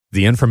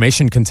The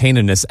information contained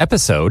in this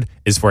episode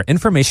is for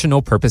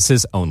informational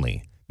purposes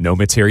only. No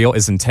material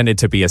is intended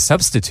to be a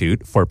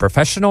substitute for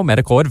professional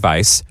medical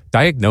advice,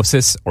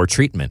 diagnosis, or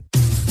treatment.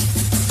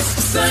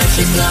 First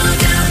you go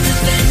down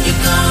and then you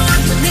go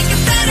on to make it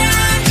better,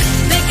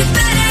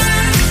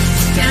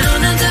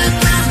 down on the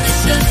ground,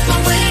 it's just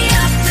one way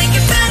up, make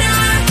it better,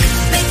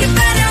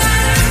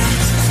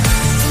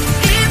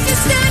 if you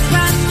stand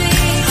by me,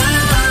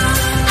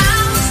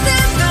 I will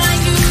stand by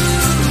you,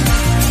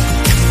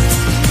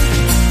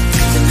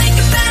 to make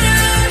it better.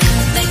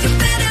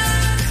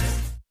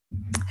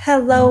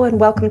 Hello and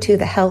welcome to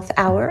the Health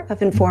Hour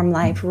of Inform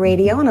Life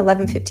Radio on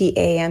 1150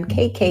 AM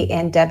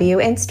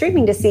KKNW and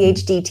streaming to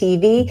CHD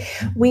TV.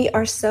 We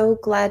are so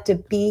glad to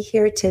be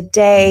here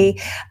today.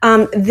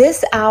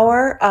 This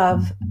hour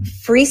of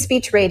free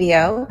speech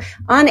radio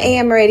on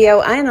AM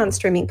radio and on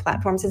streaming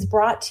platforms is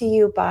brought to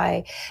you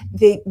by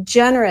the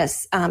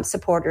generous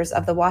supporters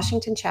of the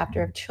Washington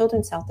chapter of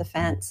Children's Health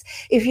Defense.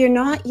 If you're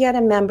not yet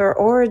a member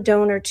or a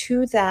donor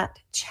to that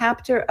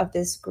chapter of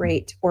this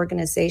great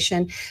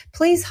organization,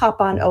 please hop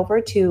on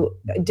over to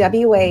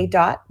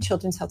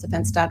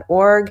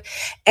wa.childrenshealthdefense.org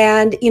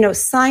and,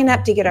 sign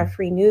up to get our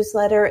free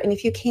newsletter. And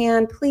if you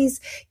can, please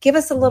give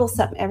us a little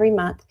something every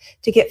month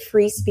to get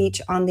free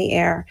speech on the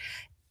air.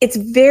 It's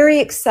very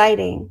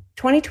exciting.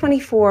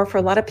 2024, for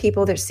a lot of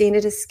people, they're seeing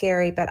it as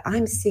scary, but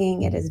I'm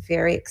seeing it as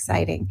very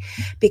exciting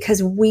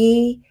because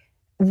we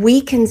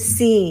can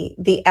see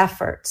the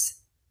efforts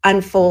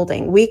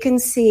unfolding. We can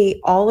see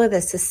all of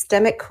the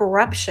systemic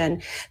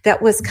corruption that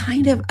was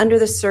kind of under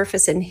the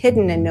surface and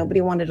hidden and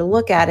nobody wanted to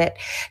look at it,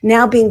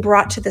 now being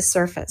brought to the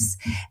surface.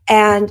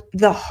 And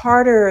the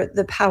harder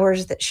the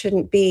powers that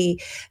shouldn't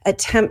be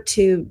attempt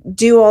to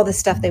do all the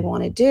stuff they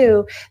want to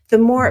do, the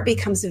more it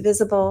becomes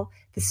visible,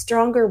 the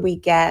stronger we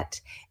get,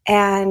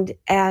 and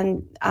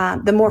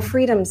the more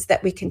freedoms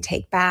that we can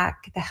take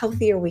back, the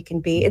healthier we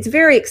can be. It's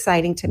very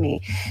exciting to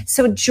me.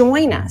 So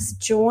join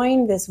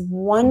this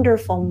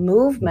wonderful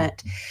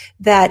movement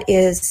that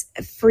is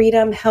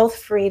freedom, health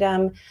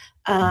freedom.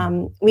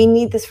 We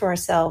need this for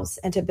ourselves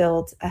and to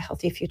build a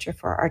healthy future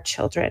for our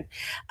children.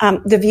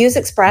 The views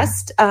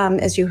expressed,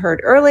 as you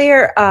heard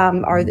earlier,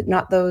 are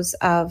not those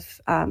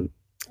of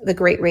the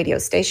great radio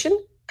station,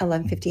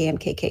 1150 AM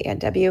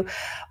KKNW,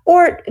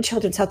 or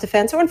Children's Health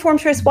Defense, or Informed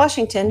Choice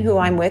Washington, who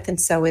I'm with,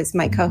 and so is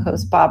my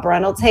co-host, Bob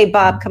Reynolds. Hey,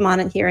 Bob, come on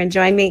in here and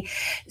join me.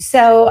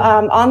 So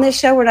on this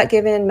show, we're not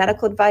giving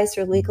medical advice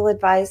or legal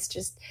advice,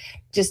 just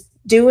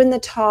doing the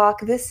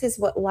talk. This is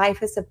what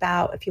life is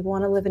about. If you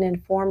want to live an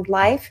informed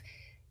life,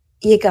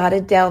 you got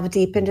to delve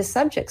deep into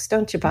subjects,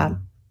 don't you,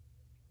 Bob?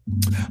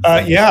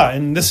 Yeah,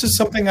 and this is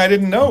something I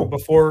didn't know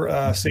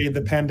before, say,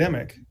 the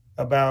pandemic,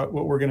 about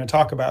what we're going to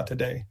talk about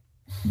today.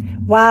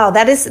 Wow,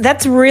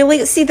 that's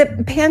really, see,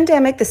 the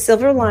pandemic, the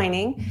silver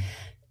lining.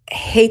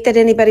 Hate that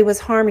anybody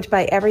was harmed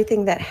by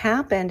everything that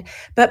happened,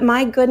 but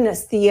my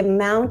goodness, the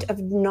amount of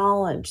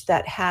knowledge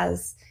that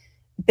has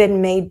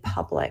been made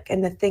public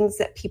and the things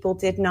that people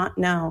did not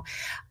know.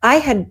 I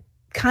had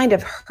kind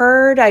of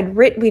heard,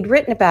 we'd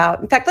written about,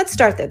 in fact, let's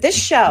start there. This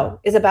show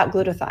is about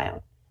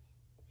glutathione.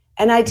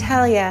 And I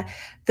tell you,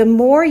 the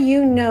more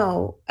you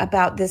know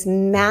about this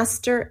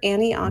master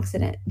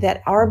antioxidant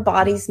that our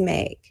bodies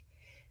make,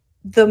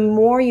 the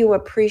more you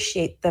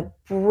appreciate the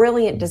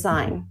brilliant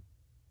design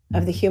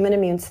of the human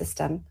immune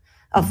system,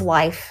 of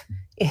life.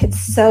 It's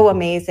so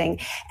amazing.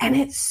 And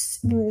it's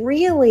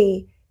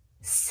really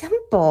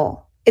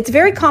simple. It's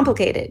very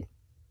complicated,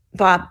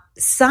 Bob.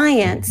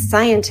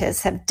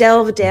 Scientists have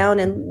delved down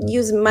and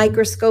used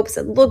microscopes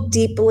and looked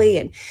deeply.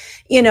 And,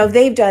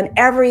 they've done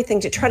everything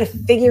to try to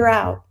figure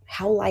out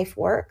how life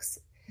works.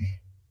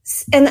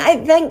 And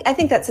I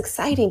think that's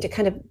exciting to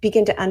kind of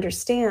begin to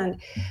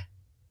understand.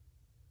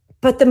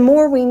 But the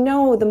more we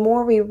know, the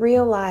more we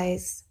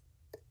realize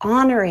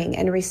honoring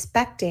and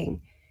respecting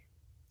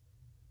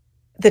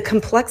the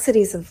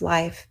complexities of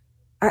life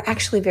are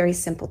actually very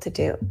simple to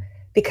do,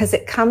 because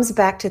it comes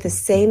back to the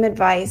same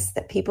advice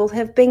that people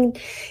have been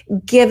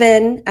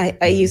given.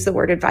 I use the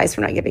word advice,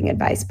 we're not giving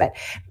advice, but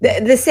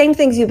the same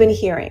things you've been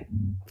hearing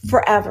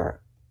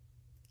forever.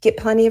 Get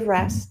plenty of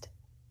rest,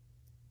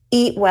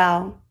 eat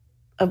well,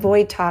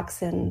 avoid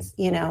toxins,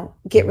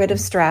 get rid of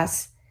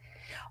stress.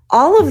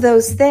 All of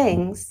those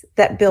things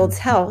that builds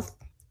health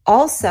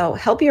also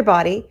help your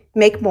body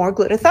make more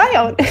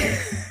glutathione.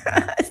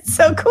 It's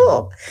so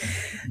cool.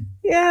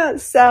 Yeah.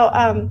 So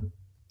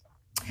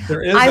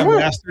there is a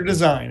master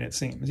design, it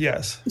seems.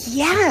 Yes.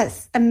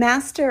 Yes. A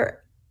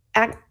master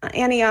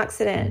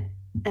antioxidant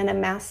and a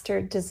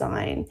master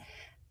design.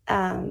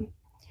 In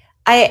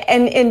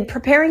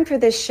preparing for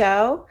this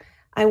show,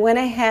 I went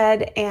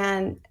ahead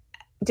and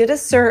did a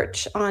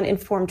search on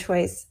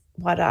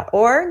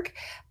informedchoice.org,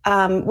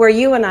 where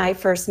you and I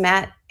first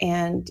met,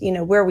 and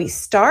where we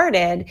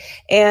started.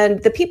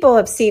 And the people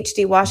of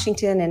CHD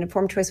Washington and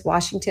Informed Choice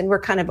Washington were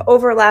kind of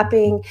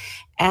overlapping,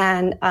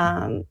 and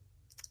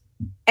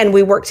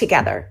we work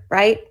together,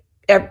 right?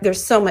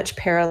 There's so much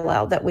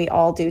parallel that we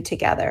all do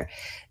together.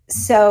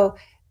 So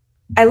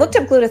I looked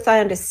up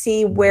glutathione to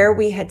see where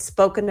we had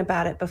spoken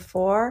about it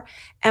before.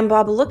 And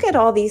Bob, look at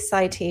all these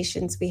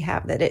citations we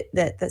have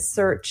that the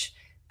search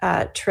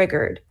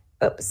triggered.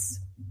 Oops,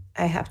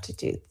 I have to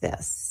do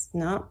this.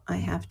 No, I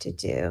have to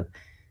do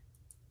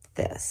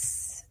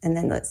this. And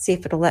then let's see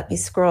if it'll let me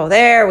scroll.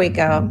 There we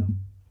go.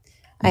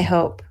 I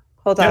hope.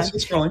 Hold on. Yes,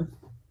 it's scrolling.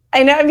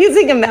 I know I'm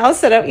using a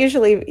mouse that I don't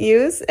usually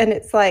use, and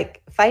it's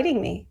like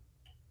fighting me.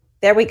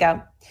 There we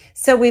go.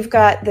 So we've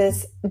got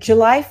this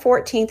July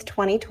 14th,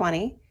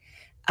 2020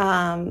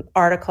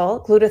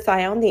 article,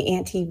 Glutathione, the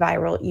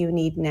antiviral you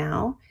need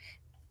now.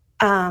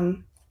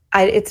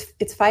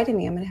 It's fighting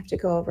me. I'm going to have to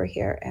go over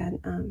here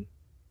and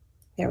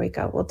there we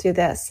go. We'll do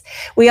this.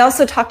 We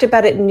also talked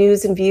about it in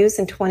News and Views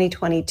in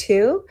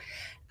 2022.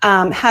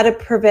 How to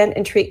prevent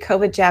and treat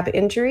COVID jab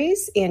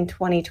injuries in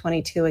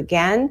 2022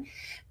 again.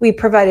 We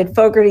provided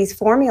Fogarty's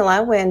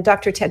formula when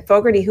Dr. Ted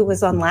Fogarty, who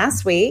was on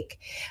last week,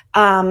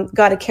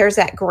 got a CARES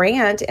Act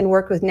grant and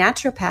worked with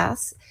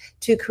naturopaths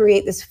to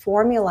create this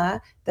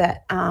formula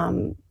that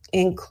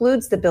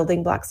includes the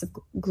building blocks of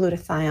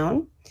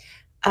glutathione.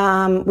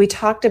 We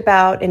talked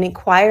about an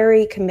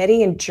inquiry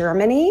committee in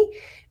Germany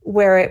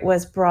where it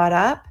was brought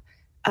up.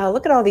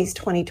 Look at all these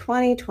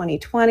 2020,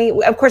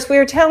 2020. Of course, we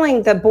were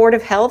telling the Board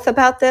of Health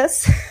about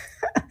this.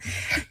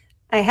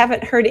 I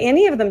haven't heard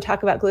any of them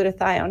talk about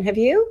glutathione. Have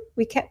you?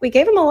 We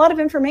gave them a lot of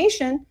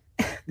information.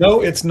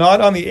 No, it's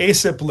not on the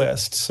ACIP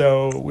list,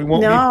 so we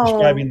won't be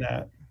prescribing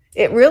that.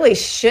 It really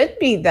should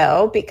be,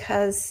 though,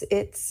 because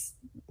it's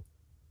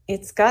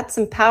got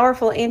some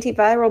powerful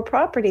antiviral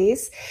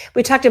properties.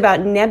 We talked about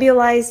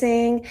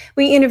nebulizing.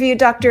 We interviewed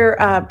Dr.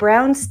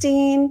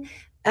 Brownstein,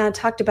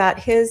 talked about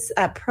his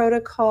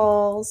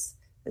protocols.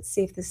 Let's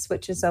see if this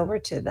switches over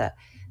to the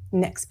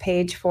next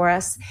page for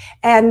us.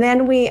 And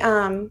then we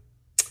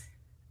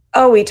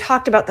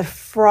talked about the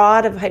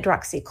fraud of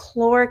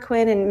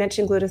hydroxychloroquine and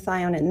mentioned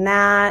glutathione in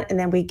that. And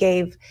then we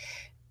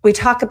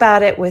talk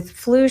about it with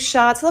flu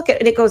shots. Look at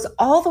it. It goes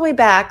all the way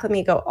back. Let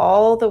me go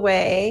all the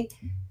way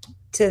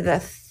to the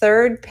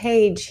third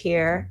page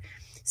here.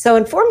 So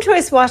Informed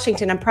Choice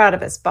Washington, I'm proud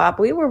of us, Bob.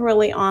 We were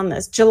really on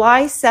this.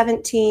 July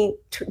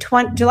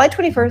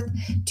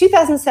 21st,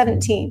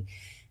 2017.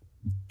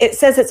 It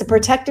says it's a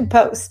protected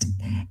post.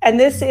 And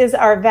this is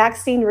our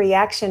vaccine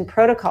reaction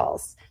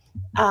protocols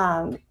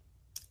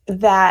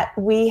that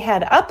we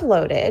had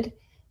uploaded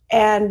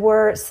and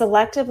were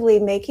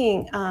selectively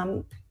making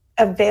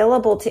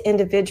available to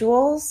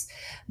individuals.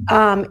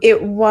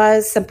 It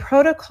was some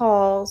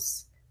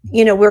protocols.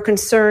 We're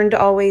concerned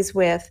always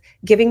with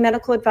giving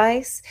medical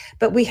advice,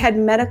 but we had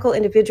medical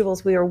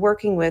individuals we were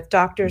working with,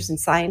 doctors and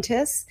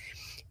scientists,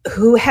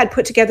 who had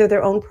put together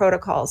their own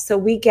protocols. So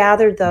we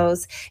gathered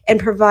those and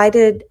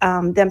provided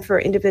them for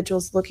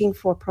individuals looking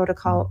for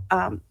protocol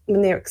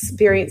when they're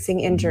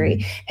experiencing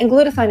injury. And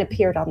glutathione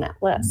appeared on that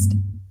list.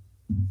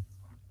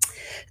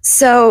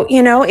 So,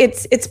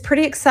 it's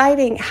pretty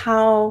exciting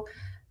how,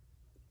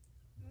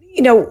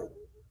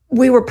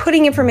 we were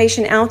putting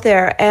information out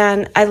there,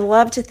 and I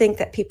love to think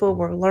that people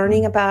were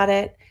learning about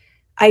it.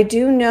 I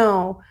do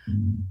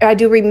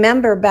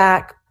remember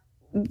back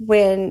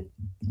when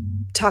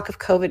talk of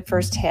COVID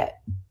first hit,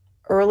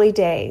 early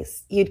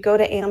days, you'd go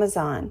to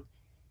Amazon,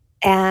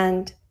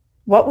 and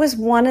what was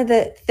one of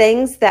the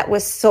things that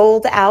was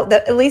sold out,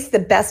 that at least the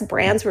best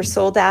brands were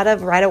sold out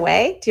of right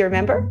away? Do you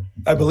remember?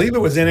 I believe it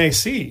was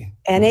NAC.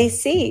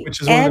 NAC.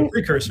 Which is one of the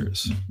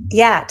precursors.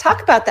 Yeah,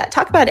 talk about that.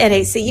 Talk about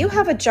NAC. You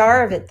have a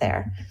jar of it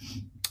there.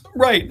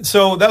 Right.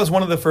 So that was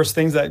one of the first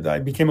things that I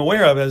became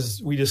aware of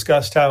as we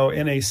discussed how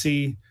NAC,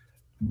 this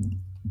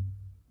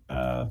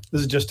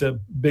is just a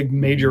big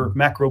major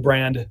macro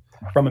brand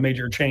from a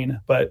major chain,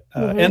 but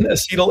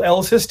N-acetyl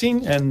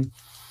L-cysteine. And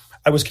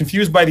I was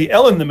confused by the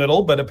L in the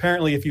middle, but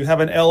apparently if you have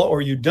an L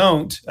or you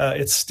don't,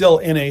 it's still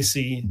NAC.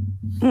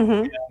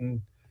 And,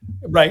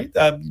 right.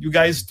 You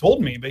guys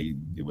told me, but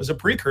it was a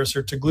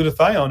precursor to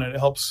glutathione, and it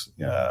helps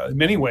in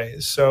many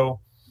ways. So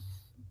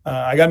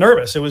I got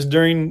nervous. It was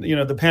during,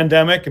 the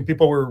pandemic, and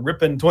people were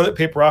ripping toilet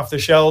paper off the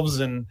shelves.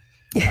 And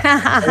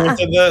I went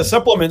to the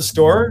supplement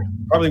store,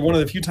 probably one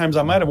of the few times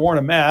I might have worn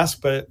a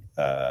mask, but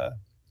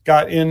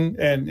got in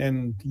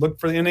and looked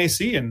for the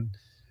NAC,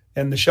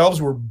 and the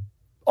shelves were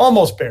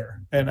almost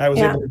bare, and I was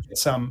able to get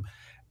some.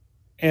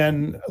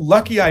 And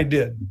lucky I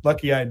did. I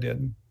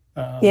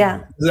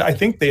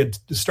think they had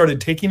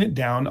started taking it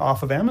down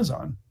off of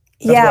Amazon.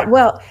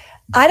 Well,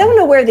 I don't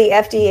know where the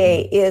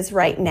FDA is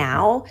right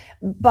now,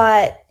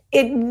 but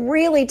it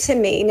really, to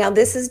me, now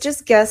this is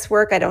just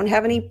guesswork. I don't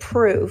have any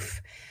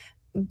proof,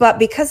 but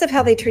because of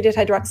how they treated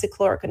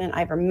hydroxychloroquine and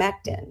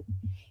ivermectin,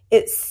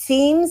 it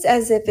seems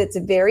as if it's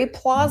very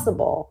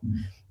plausible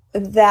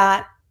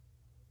that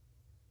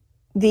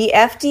the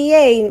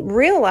FDA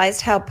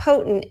realized how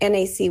potent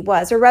NAC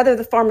was, or rather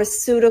the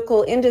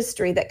pharmaceutical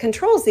industry that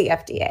controls the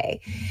FDA,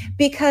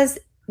 because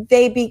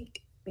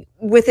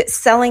with it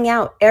selling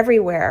out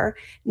everywhere,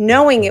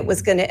 knowing it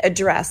was going to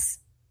address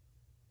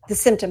the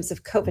symptoms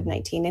of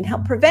COVID-19 and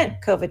help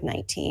prevent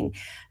COVID-19,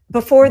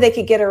 before they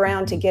could get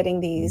around to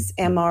getting these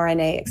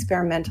mRNA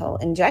experimental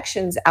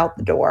injections out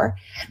the door,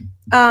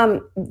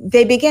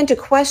 they began to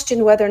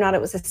question whether or not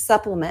it was a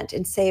supplement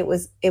and say it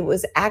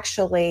was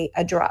actually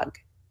a drug,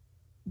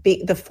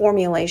 the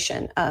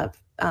formulation of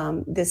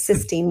the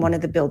cysteine, one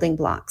of the building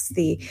blocks,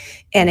 the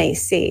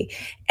NAC.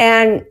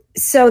 And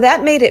so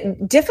that made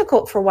it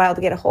difficult for a while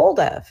to get a hold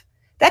of.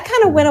 That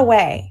kind of went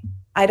away.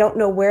 I don't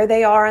know where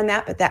they are on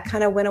that, but that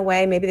kind of went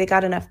away. Maybe they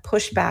got enough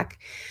pushback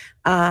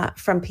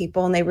from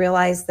people, and they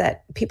realized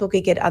that people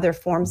could get other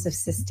forms of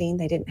cysteine.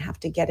 They didn't have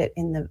to get it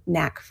in the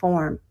NAC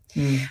form.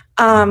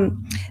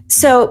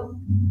 So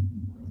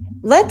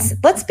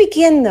let's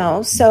begin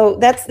though. So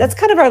that's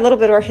kind of our little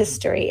bit of our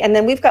history, and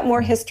then we've got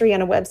more history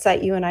on a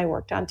website you and I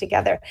worked on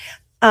together.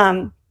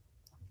 I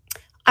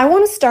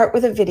want to start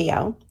with a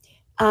video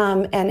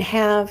and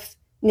have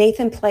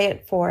Nathan play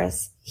it for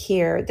us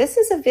here. This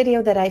is a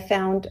video that I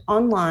found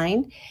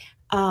online.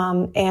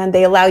 And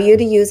they allow you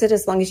to use it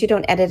as long as you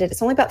don't edit it.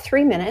 It's only about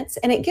 3 minutes,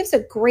 and it gives a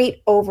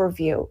great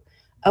overview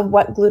of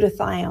what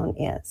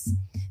glutathione is.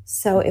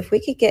 So if we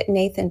could get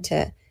Nathan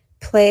to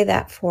play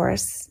that for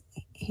us.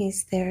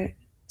 He's there.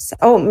 So,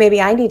 oh,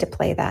 maybe I need to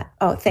play that.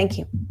 Oh, thank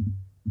you.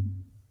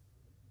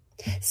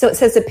 So it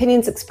says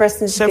opinions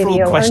expressed in this video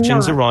Several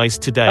questions arise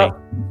today.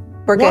 Oh,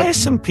 we're good. Why are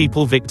some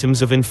people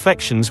victims of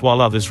infections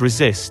while others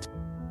resist?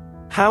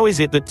 How is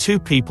it that two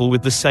people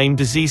with the same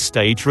disease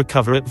stage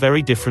recover at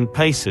very different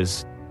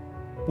paces?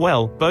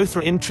 Well, both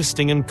are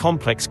interesting and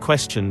complex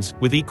questions,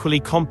 with equally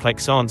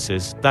complex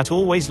answers, that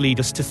always lead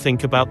us to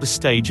think about the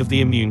stage of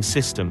the immune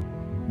system.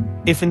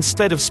 If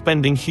instead of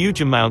spending huge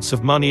amounts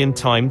of money and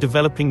time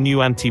developing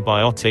new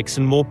antibiotics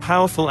and more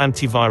powerful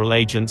antiviral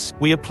agents,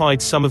 we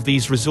applied some of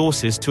these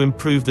resources to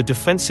improve the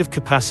defensive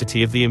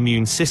capacity of the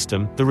immune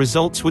system, the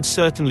results would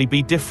certainly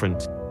be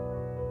different.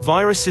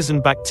 Viruses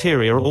and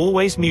bacteria are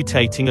always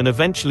mutating and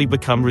eventually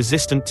become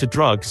resistant to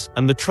drugs,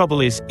 and the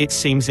trouble is, it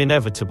seems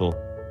inevitable.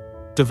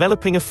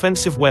 Developing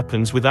offensive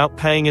weapons without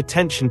paying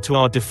attention to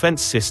our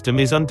defense system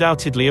is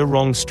undoubtedly a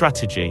wrong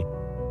strategy.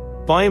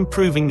 By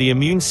improving the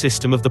immune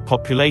system of the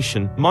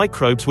population,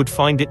 microbes would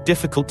find it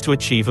difficult to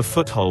achieve a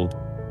foothold.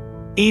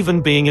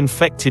 Even being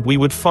infected, we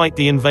would fight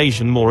the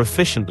invasion more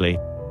efficiently.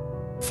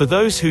 For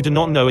those who do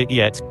not know it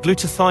yet,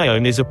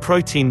 glutathione is a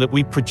protein that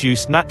we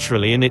produce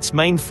naturally, and its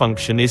main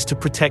function is to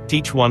protect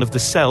each one of the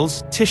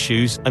cells,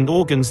 tissues, and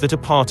organs that are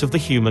part of the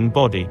human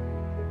body.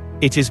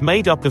 It is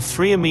made up of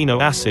 3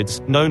 amino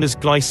acids, known as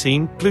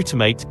glycine,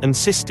 glutamate, and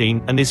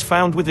cysteine, and is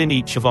found within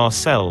each of our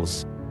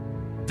cells.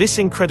 This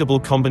incredible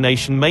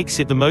combination makes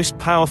it the most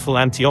powerful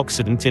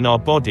antioxidant in our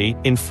body.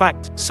 In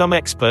fact, some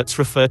experts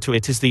refer to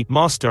it as the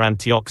master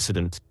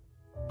antioxidant.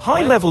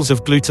 High levels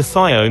of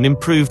glutathione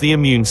improve the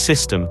immune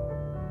system.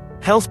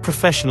 Health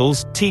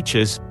professionals,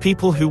 teachers,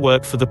 people who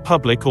work for the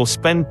public or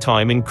spend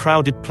time in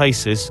crowded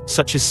places,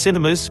 such as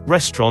cinemas,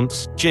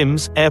 restaurants,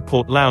 gyms,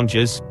 airport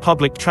lounges,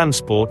 public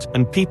transport,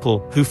 and people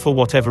who, for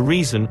whatever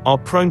reason, are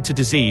prone to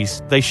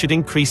disease, they should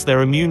increase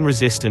their immune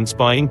resistance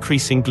by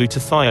increasing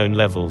glutathione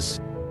levels.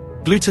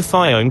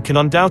 Glutathione can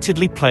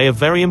undoubtedly play a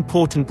very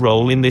important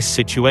role in this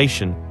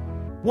situation.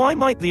 Why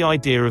might the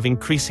idea of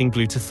increasing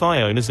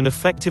glutathione as an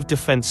effective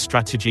defense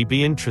strategy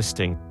be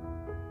interesting?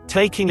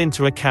 Taking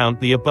into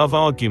account the above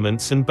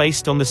arguments and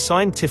based on the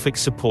scientific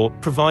support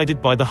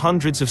provided by the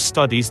hundreds of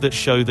studies that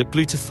show that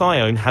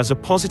glutathione has a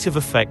positive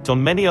effect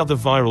on many other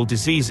viral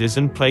diseases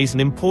and plays an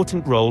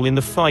important role in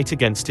the fight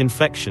against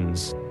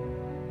infections,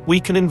 we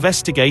can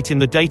investigate in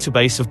the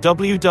database of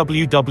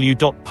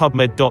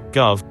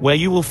www.pubmed.gov, where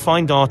you will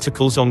find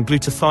articles on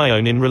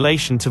glutathione in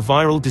relation to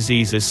viral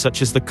diseases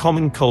such as the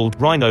common cold,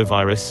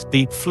 rhinovirus,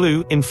 the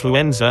flu,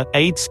 influenza,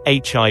 AIDS,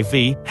 HIV,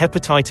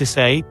 hepatitis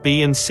A,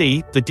 B and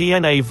C, the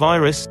DNA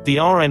virus, the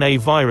RNA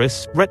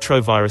virus,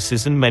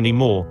 retroviruses, and many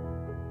more.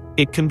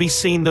 It can be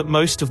seen that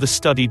most of the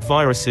studied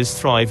viruses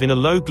thrive in a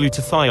low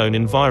glutathione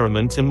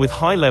environment and with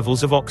high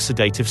levels of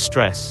oxidative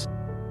stress.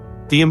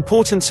 The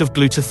importance of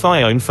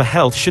glutathione for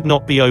health should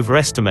not be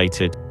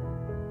overestimated.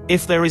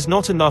 If there is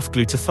not enough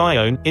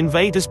glutathione,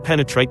 invaders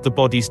penetrate the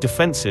body's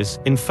defenses,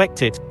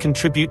 infect it,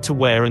 contribute to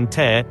wear and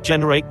tear,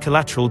 generate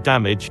collateral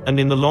damage, and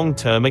in the long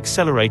term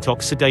accelerate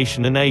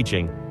oxidation and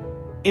aging.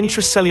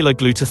 Intracellular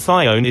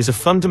glutathione is a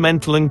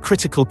fundamental and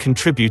critical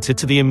contributor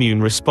to the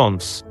immune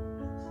response.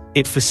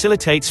 It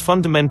facilitates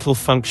fundamental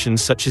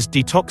functions such as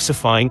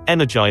detoxifying,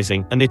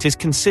 energizing, and it is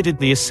considered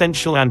the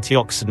essential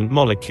antioxidant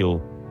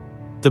molecule.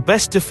 The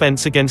best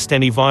defense against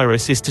any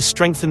virus is to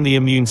strengthen the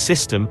immune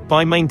system.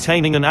 By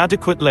maintaining an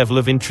adequate level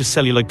of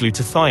intracellular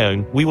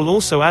glutathione, we will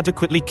also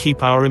adequately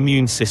keep our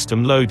immune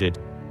system loaded.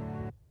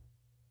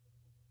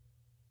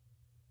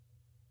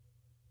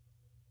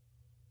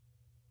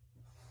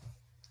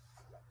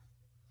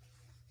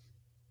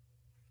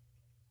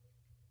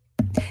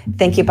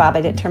 Thank you, Bob.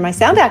 I didn't turn my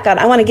sound back on.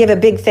 I want to give a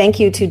big thank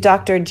you to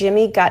Dr.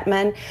 Jimmy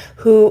Gutman,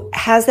 who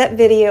has that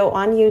video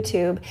on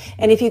YouTube.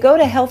 And if you go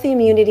to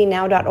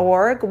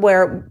healthyimmunitynow.org,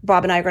 where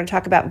Bob and I are going to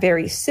talk about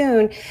very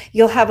soon,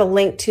 you'll have a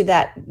link to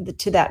that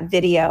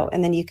video,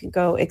 and then you can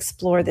go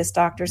explore this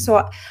doctor.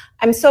 So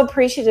I'm so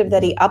appreciative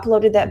that he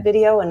uploaded that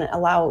video and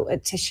allow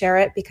it to share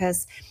it,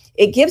 because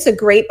it gives a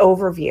great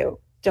overview,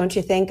 don't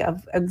you think,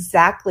 of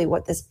exactly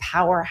what this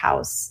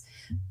powerhouse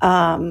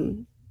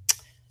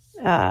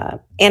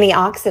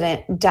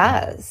antioxidant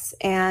does.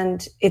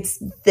 And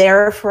it's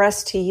there for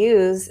us to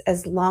use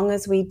as long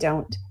as we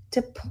don't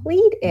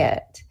deplete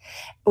it.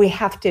 We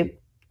have to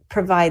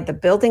provide the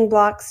building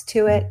blocks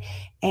to it,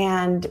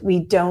 and we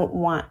don't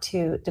want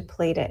to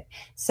deplete it.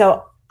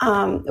 So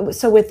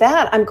with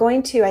that, I'm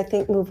going to, I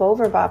think, move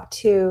over, Bob,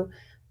 to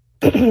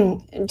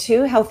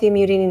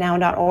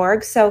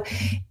healthyimmunitynow.org. So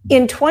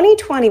in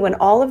 2020, when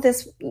all of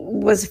this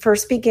was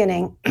first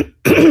beginning,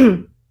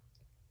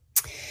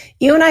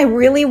 you and I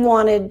really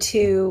wanted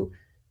to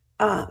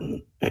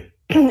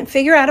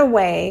figure out a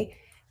way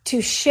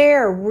to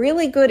share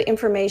really good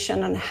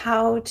information on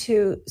how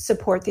to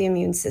support the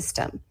immune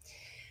system.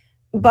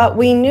 But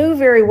we knew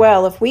very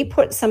well, if we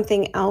put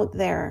something out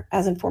there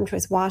as Informed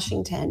Choice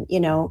Washington,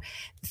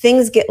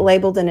 things get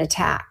labeled and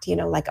attacked,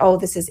 like, oh,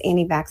 this is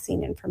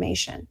anti-vaccine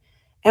information.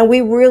 And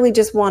we really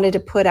just wanted to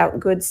put out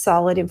good,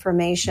 solid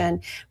information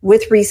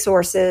with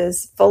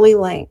resources, fully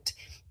linked.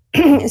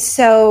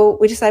 So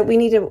we decided we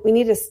need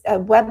a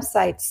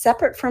website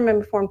separate from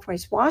Informed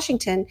Choice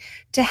Washington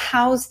to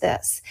house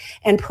this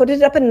and put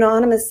it up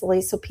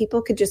anonymously so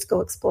people could just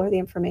go explore the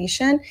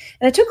information.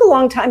 And it took a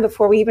long time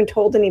before we even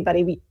told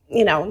anybody. We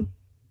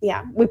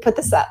put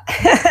this up.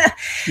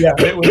 Yeah,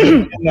 it was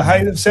in the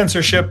height of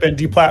censorship and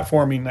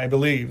deplatforming, I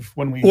believe,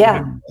 when we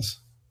did this.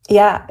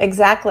 Yeah,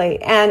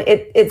 exactly. And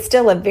it's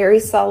still a very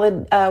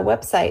solid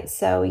website.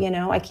 So,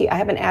 I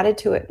haven't added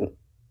to it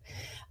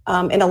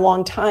in a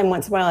long time.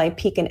 Once in a while I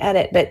peek and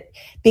edit, but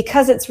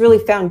because it's really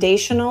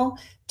foundational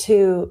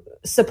to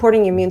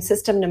supporting your immune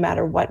system, no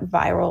matter what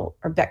viral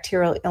or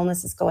bacterial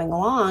illness is going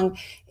along,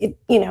 it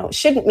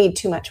shouldn't need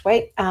too much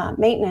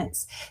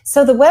maintenance.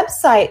 So the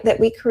website that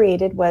we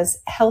created was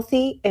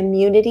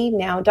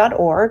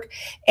healthyimmunitynow.org,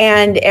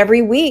 and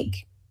every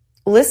week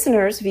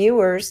listeners,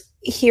 viewers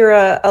hear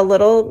a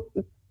little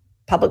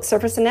public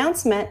service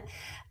announcement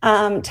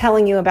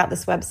telling you about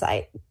this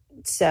website.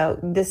 So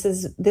this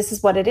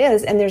is what it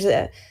is. And there's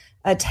a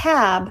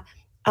tab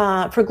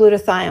for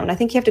glutathione. I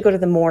think you have to go to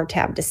the More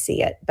tab to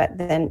see it. But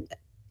then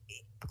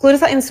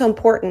glutathione is so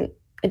important,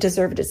 it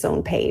deserved its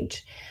own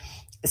page.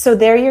 So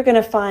there you're going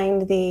to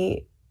find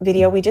the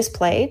video we just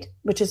played,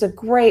 which is a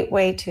great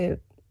way to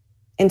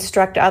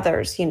instruct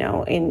others,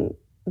 in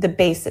the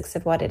basics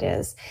of what it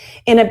is.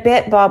 In a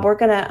bit, Bob, we're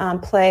going to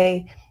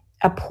play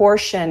a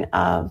portion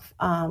of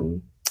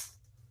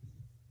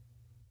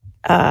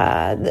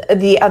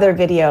the other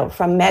video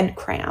from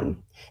MedCram.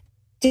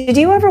 Did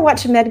you ever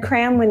watch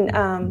MedCram when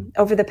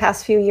over the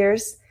past few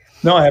years?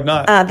 No, I have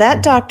not.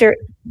 That Dr.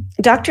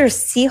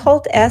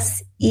 Seheult,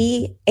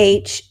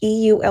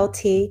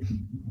 Seheult,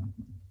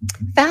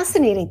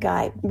 fascinating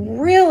guy,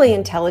 really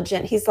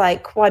intelligent. He's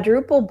like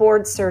quadruple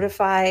board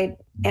certified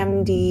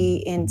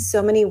MD in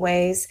so many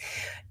ways,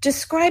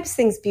 describes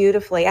things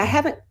beautifully. I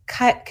haven't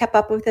kept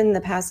up with him in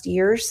the past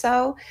year or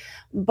so,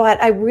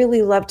 but I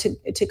really love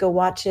to go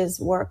watch his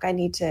work. I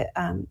need to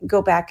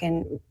go back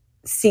and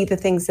see the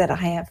things that I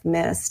have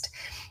missed.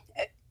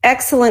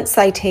 Excellent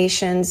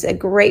citations, a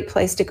great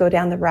place to go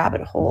down the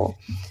rabbit hole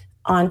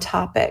on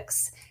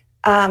topics.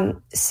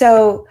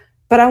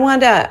 But I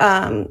want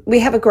to, we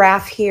have a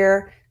graph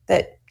here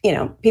that,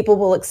 people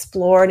will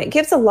explore, and it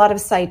gives a lot of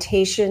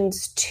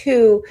citations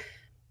to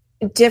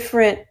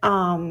different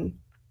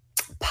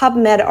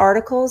PubMed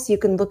articles. You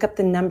can look up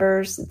the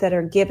numbers that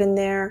are given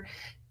there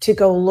to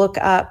go look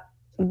up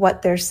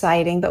what they're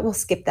citing, but we'll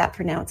skip that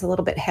for now. It's a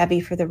little bit heavy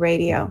for the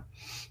radio.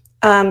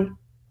 But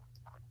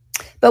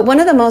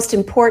one of the most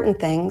important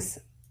things,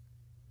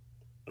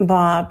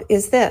 Bob,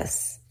 is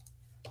this: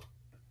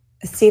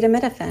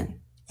 acetaminophen.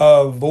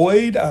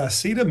 Avoid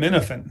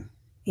acetaminophen.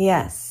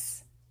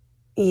 Yes.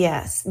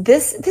 This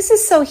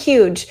is so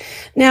huge.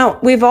 Now,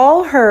 we've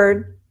all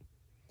heard,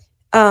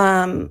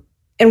 and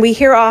we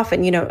hear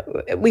often,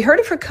 we heard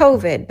it for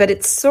COVID, but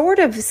it's sort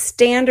of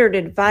standard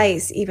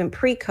advice, even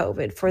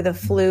pre-COVID, for the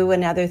flu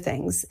and other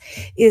things,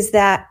 is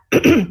that,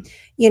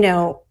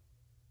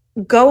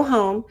 go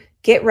home,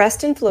 get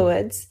rest and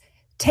fluids,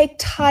 take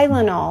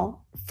Tylenol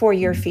for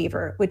your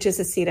fever, which is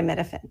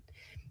acetaminophen.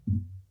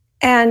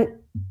 And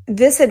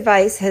this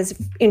advice has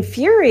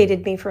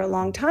infuriated me for a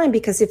long time,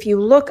 because if you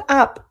look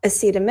up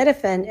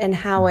acetaminophen and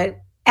how it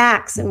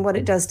acts and what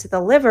it does to the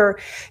liver,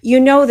 you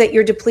know that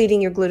you're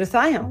depleting your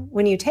glutathione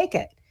when you take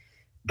it.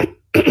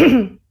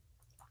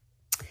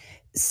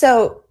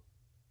 So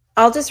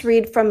I'll just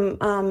read from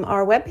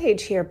our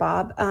webpage here,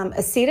 Bob.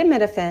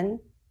 Acetaminophen,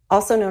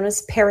 also known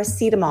as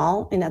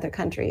paracetamol in other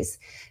countries,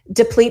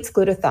 depletes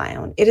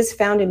glutathione. It is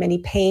found in many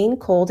pain,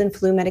 cold, and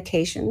flu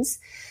medications,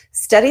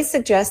 Studies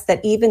suggest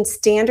that even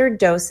standard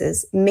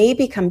doses may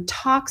become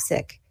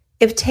toxic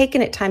if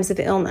taken at times of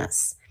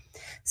illness.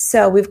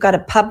 So we've got a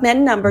PubMed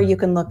number you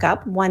can look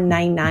up,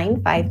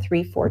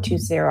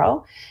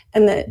 199-53420.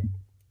 And the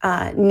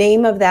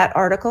name of that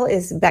article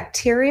is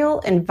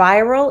Bacterial and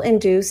Viral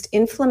Induced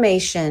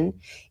Inflammation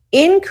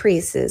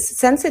Increases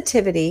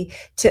Sensitivity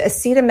to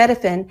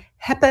Acetaminophen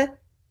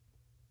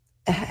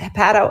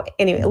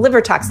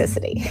liver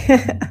toxicity.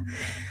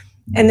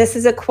 And this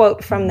is a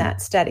quote from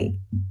that study.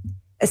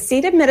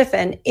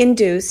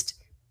 Acetaminophen-induced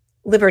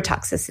liver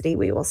toxicity,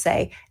 we will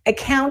say,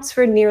 accounts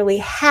for nearly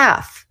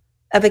half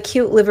of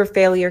acute liver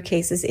failure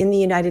cases in the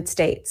United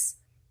States.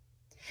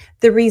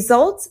 The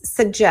results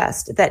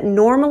suggest that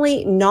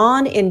normally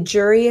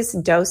non-injurious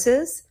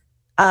doses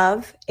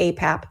of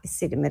APAP,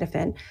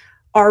 acetaminophen,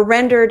 are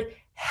rendered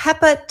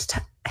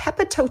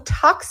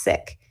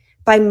hepatotoxic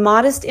by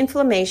modest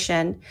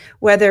inflammation,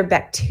 whether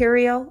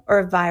bacterial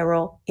or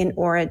viral in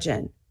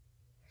origin.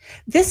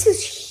 This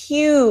is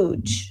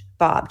huge,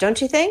 Bob,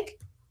 don't you think?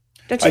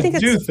 Don't you think I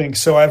do think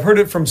so. I've heard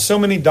it from so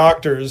many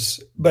doctors,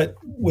 but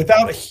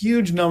without a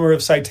huge number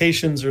of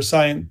citations or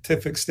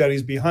scientific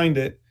studies behind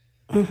it,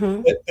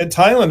 that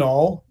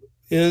Tylenol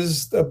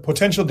is a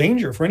potential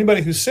danger for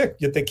anybody who's sick,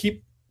 yet they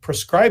keep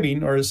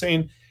prescribing or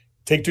saying,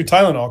 take 2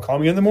 Tylenol, call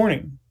me in the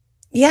morning.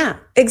 Yeah,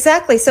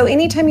 exactly. So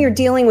anytime you're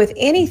dealing with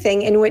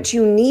anything in which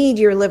you need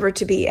your liver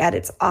to be at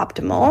its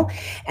optimal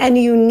and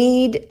you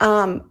need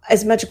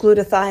as much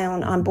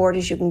glutathione on board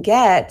as you can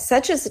get,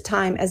 such as a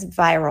time as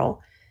viral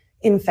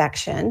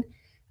infection,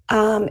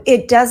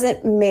 it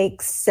doesn't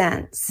make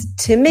sense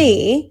to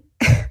me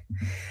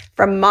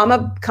from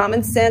mama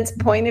common sense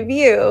point of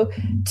view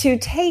to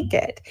take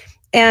it.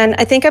 And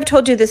I think I've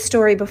told you this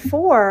story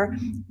before.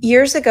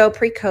 Years ago,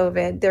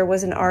 pre-COVID, there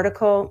was an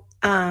article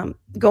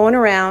going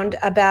around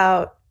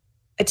about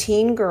a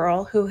teen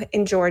girl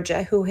in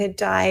Georgia who had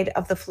died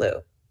of the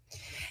flu.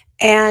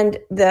 And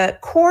the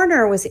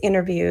coroner was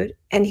interviewed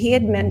and he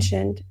had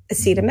mentioned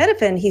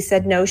acetaminophen. He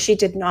said, no, she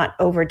did not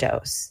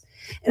overdose.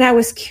 And I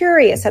was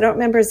curious, I don't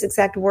remember his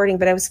exact wording,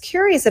 but I was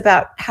curious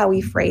about how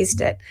he phrased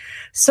it.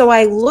 So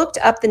I looked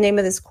up the name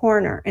of this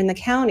coroner in the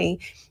county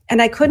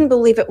and I couldn't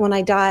believe it when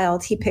I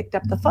dialed, he picked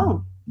up the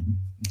phone.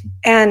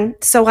 And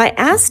so I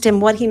asked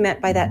him what he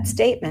meant by that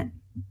statement.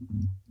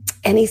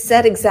 And he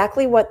said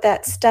exactly what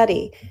that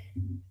study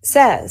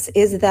says,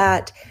 is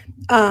that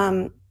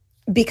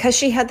because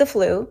she had the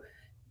flu,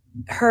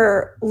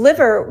 her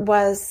liver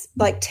was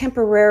like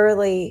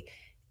temporarily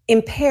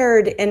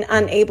impaired and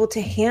unable to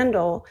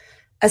handle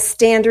a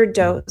standard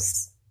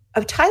dose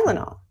of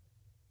Tylenol.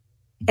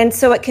 And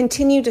so it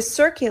continued to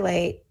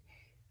circulate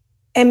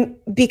and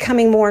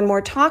becoming more and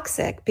more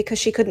toxic because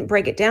she couldn't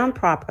break it down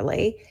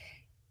properly.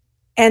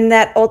 And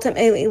that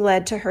ultimately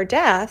led to her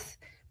death.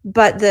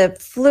 But the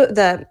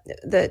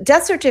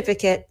death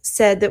certificate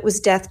said that it was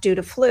death due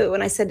to flu.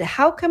 And I said,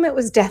 how come it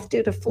was death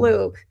due to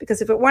flu?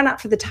 Because if it were not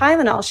for the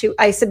Tylenol,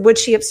 I said, would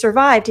she have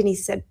survived? And he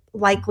said,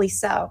 likely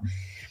so.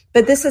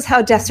 But this is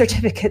how death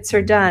certificates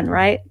are done,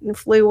 right? The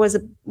flu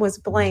was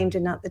blamed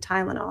and not the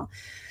Tylenol.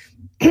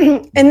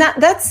 And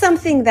that's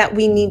something that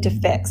we need to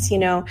fix,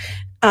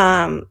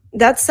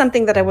 that's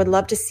something that I would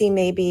love to see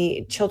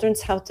maybe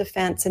Children's Health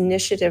Defense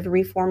Initiative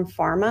Reform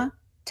Pharma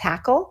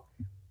tackle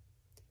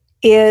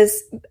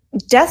is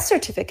death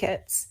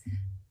certificates.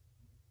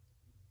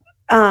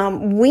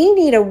 We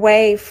need a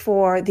way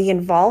for the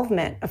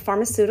involvement of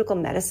pharmaceutical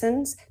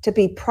medicines to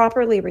be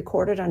properly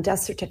recorded on death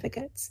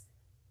certificates.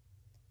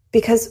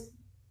 Because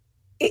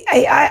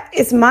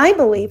it's my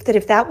belief that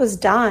if that was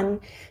done,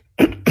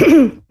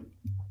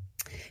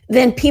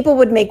 then people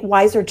would make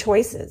wiser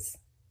choices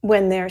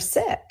when they're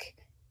sick.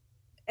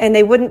 And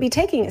they wouldn't be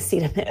taking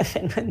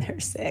acetaminophen when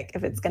they're sick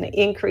if it's going to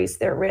increase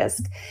their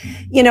risk.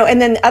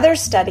 And then other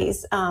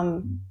studies,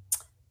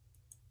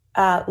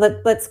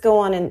 let's go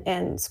on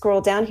and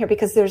scroll down here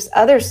because there's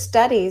other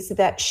studies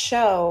that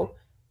show,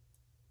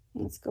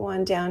 let's go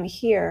on down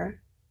here.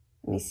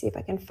 Let me see if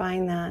I can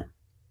find that.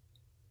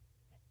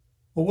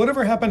 Well,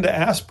 whatever happened to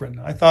aspirin?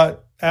 I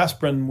thought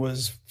aspirin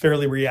was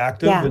fairly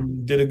reactive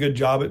and did a good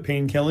job at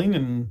pain killing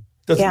and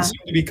doesn't seem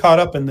to be caught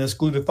up in this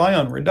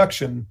glutathione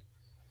reduction.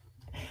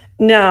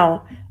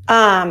 No.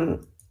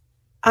 I'm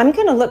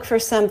going to look for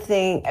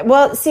something.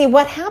 Well, see,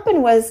 what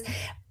happened was,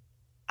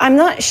 I'm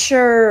not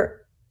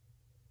sure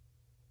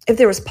if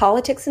there was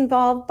politics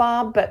involved,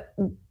 Bob, but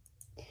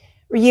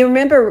you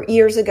remember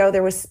years ago,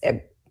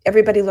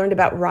 everybody learned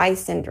about Rye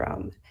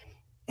syndrome.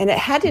 And it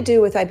had to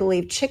do with, I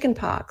believe,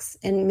 chickenpox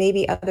and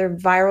maybe other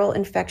viral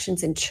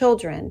infections in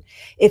children.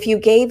 If you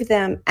gave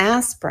them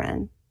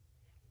aspirin,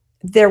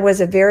 there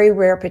was a very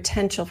rare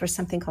potential for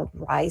something called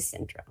Rye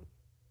syndrome.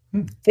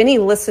 If any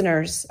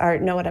listeners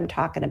know what I'm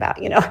talking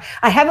about,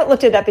 I haven't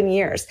looked it up in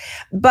years.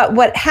 But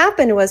what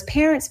happened was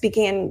parents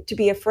began to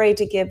be afraid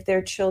to give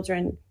their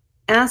children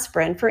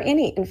aspirin for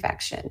any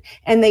infection.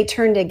 And they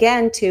turned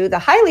again to the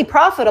highly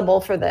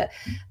profitable for the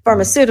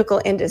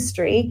pharmaceutical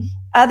industry,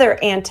 other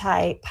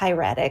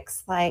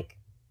antipyretics like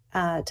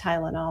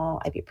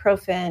Tylenol,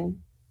 ibuprofen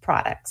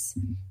products.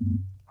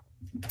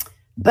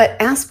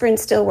 But aspirin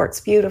still works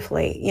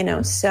beautifully,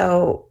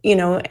 so,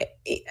 I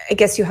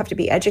guess you have to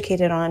be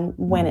educated on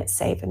when it's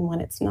safe and when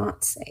it's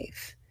not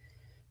safe.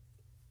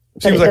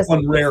 Seems like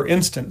one rare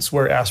instance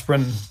where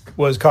aspirin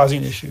was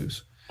causing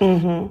issues.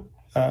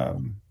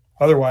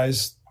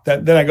 Otherwise,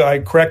 then I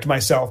correct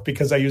myself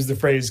because I use the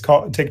phrase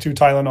take 2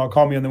 Tylenol,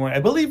 call me in the morning.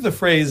 I believe the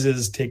phrase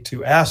is take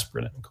 2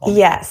 aspirin and call me.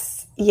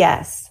 Yes.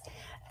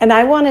 And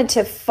I wanted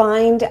to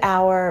find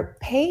our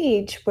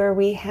page where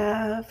we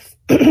have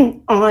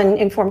on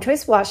Informed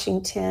Choice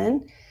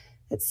Washington.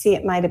 Let's see,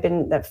 it might have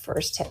been the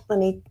first hit. Let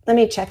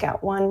me check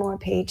out one more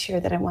page here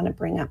that I want to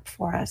bring up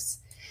for us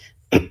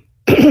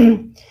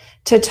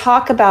to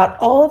talk about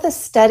all the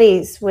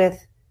studies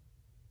with,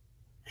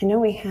 I know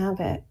we have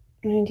it.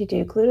 I'm going to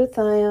do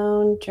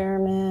glutathione,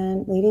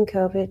 German, leading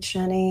COVID,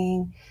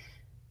 shunning.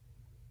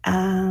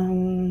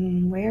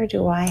 Where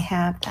do I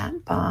have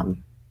that, Bob?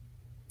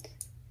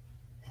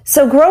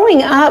 So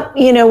growing up,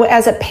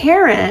 as a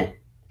parent,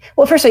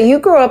 well, first of all, you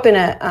grew up in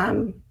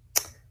a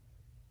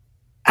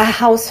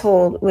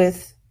household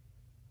with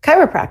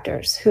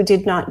chiropractors who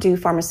did not do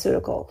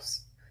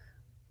pharmaceuticals.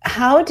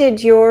 How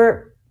did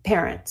your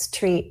parents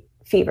treat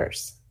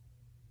fevers?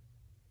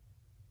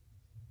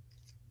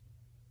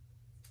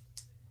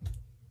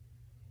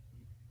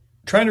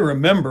 Trying to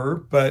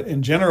remember, but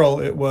in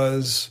general, it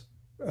was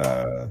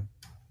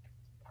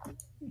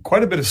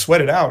quite a bit of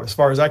sweated out as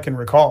far as I can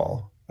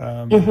recall.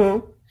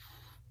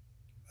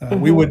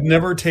 We would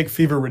never take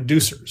fever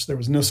reducers. There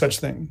was no such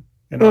thing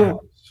in our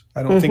house.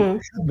 I don't think they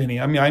had many.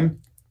 I mean, I'm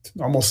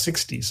almost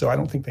 60, so I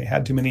don't think they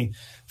had too many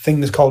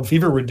things called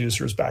fever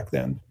reducers back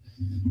then.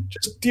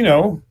 Just,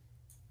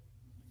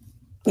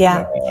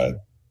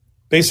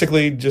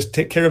 basically just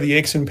take care of the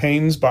aches and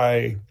pains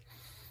by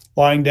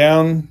lying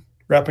down,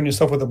 wrapping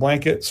yourself with a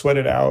blanket, sweat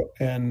it out,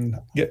 and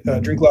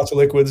drink lots of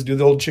liquids, do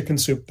the old chicken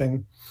soup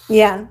thing.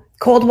 Yeah.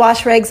 Cold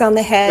wash rags on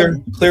the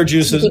head. Clear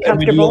juices. And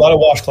we do a lot of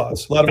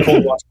washcloths, a lot of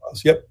cold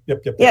washcloths. Yep.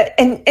 Yeah.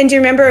 And do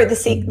you remember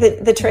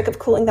the trick of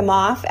cooling them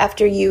off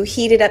after you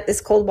heated up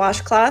this cold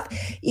washcloth?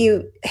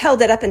 You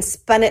held it up and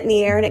spun it in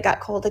the air and it got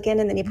cold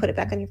again, and then you put it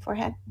back on your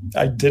forehead.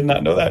 I did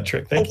not know that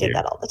trick. Thank you. I did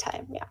that all the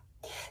time. Yeah.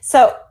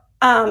 So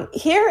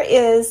here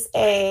is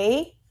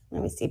let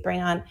me see,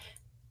 bring on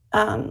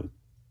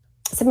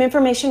some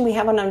information we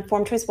have on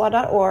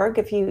informedchoicewa.org.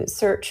 If you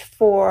search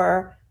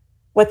for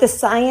what the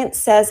science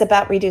says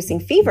about reducing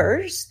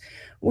fevers,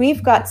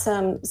 we've got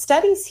some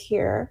studies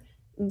here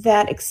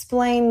that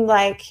explain,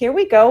 here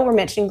we go, we're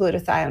mentioning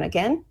glutathione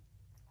again.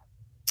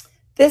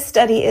 This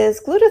study is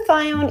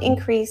glutathione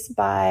increased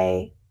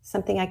by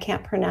something I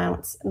can't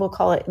pronounce, we'll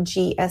call it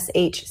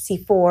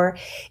GSHC4,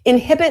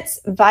 inhibits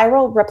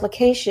viral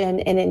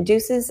replication and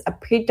induces a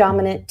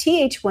predominant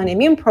Th1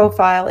 immune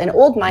profile in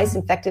old mice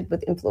infected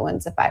with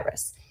influenza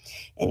virus.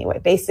 Anyway,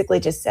 basically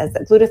just says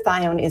that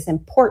glutathione is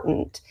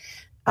important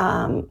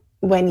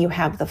when you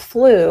have the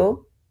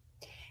flu.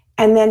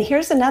 And then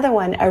here's another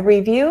one, a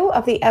review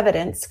of the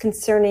evidence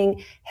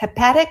concerning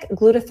hepatic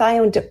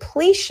glutathione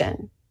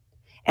depletion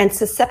and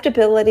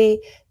susceptibility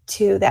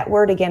to that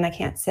word again, I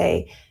can't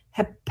say,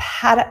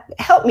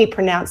 help me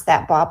pronounce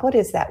that, Bob. What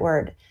is that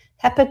word?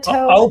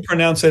 I'll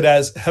pronounce it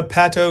as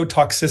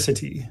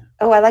hepatotoxicity.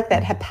 Oh, I like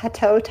that.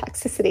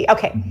 Hepatotoxicity.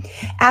 Okay.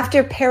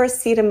 After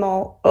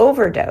paracetamol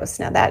overdose.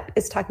 Now that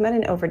is talking about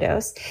an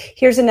overdose.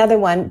 Here's another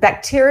one.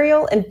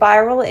 Bacterial and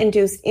viral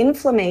induced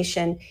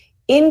inflammation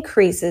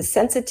increases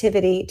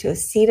sensitivity to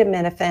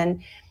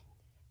acetaminophen.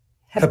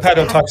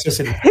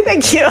 Hepatotoxicity.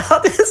 Thank you.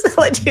 I'll just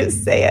let you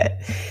say it.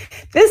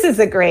 This is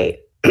a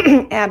great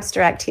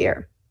abstract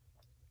here.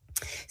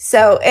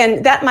 So,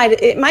 and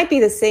it might be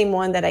the same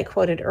one that I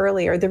quoted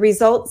earlier. The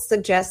results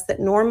suggest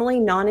that normally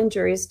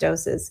non-injurious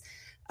doses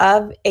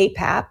of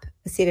APAP,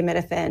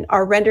 acetaminophen,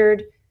 are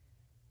rendered,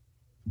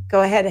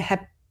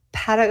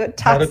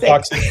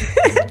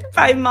 hepatotoxic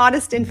by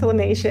modest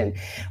inflammation,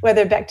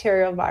 whether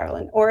bacterial,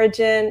 viral in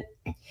origin.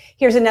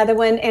 Here's another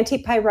one,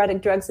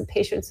 antipyretic drugs in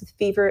patients with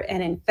fever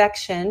and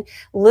infection.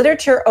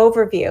 Literature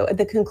overview.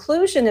 The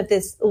conclusion of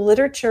this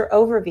literature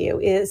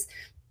overview is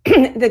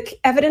the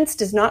evidence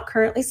does not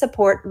currently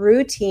support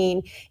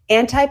routine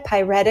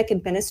antipyretic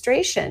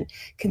administration.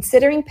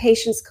 Considering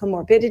patients'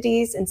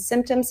 comorbidities and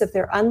symptoms of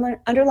their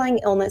underlying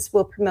illness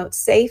will promote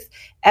safe,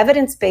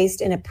 evidence-based,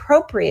 and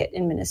appropriate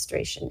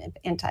administration of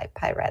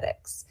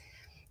antipyretics.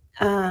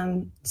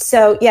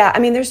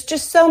 There's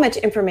just so much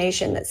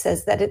information that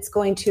says that it's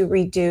going to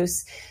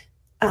reduce.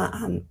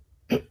 So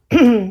I'm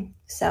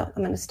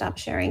going to stop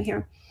sharing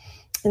here,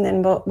 and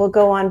then we'll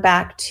go on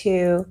back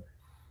to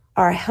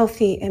our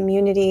Healthy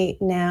Immunity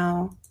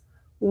Now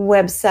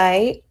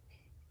website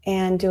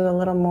and do a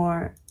little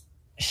more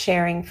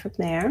sharing from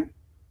there.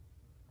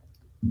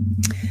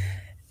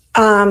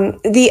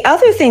 The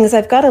other things,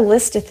 I've got a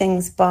list of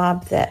things,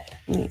 Bob, that,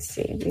 let me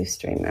see, view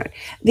stream mode.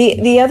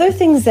 The other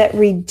things that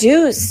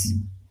reduce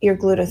your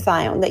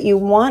glutathione that you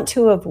want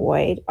to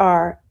avoid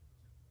are,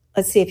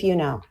 let's see if you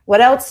know. What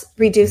else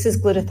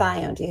reduces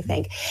glutathione, do you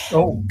think?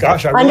 Oh,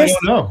 gosh, I really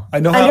don't know. I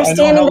know how in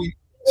the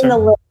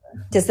liver.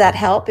 Does that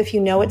help if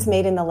you know it's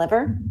made in the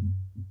liver?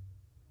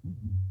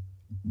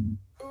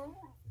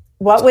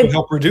 What would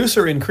help reduce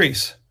or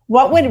increase?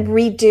 What would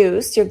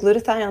reduce your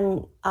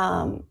glutathione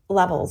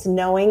levels,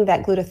 knowing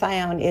that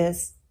glutathione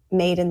is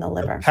made in the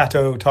liver?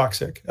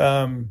 Hepatotoxic.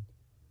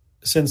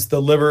 Since the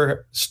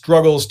liver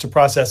struggles to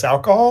process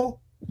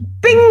alcohol.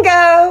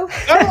 Bingo!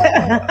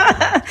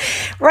 Oh.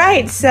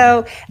 Right.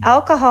 So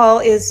alcohol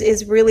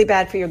is really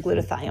bad for your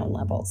glutathione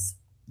levels.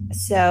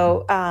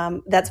 So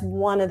that's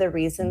one of the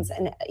reasons,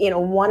 and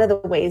one of the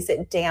ways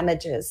it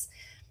damages.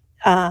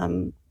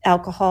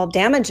 Alcohol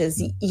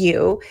damages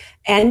you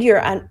and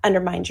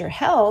undermines your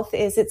health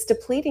is it's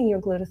depleting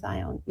your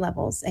glutathione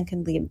levels and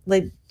can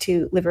lead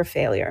to liver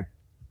failure.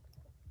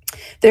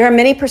 There are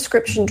many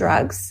prescription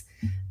drugs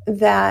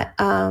that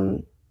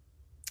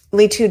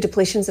lead to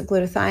depletions of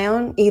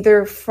glutathione,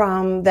 either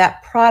from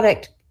that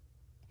product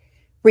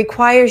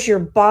requires your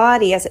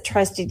body, as it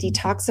tries to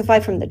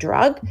detoxify from the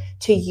drug,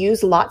 to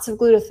use lots of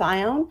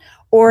glutathione,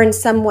 or in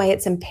some way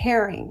it's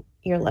impairing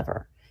your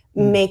liver,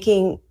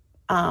 making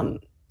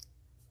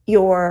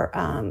your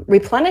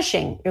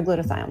replenishing your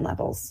glutathione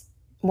levels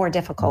more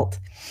difficult.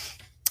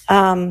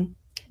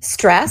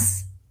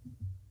 Stress.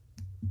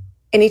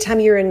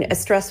 Anytime you're in a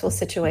stressful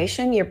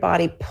situation, your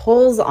body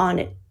pulls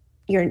on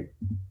your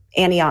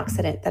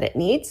antioxidant that it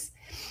needs.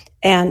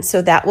 And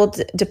so that will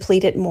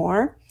deplete it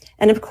more.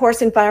 And of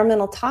course,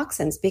 environmental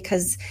toxins,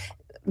 because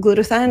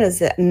glutathione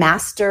is a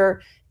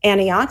master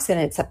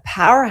antioxidant. It's a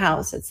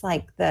powerhouse. It's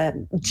like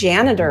the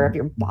janitor of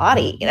your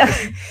body.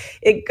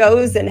 It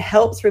goes and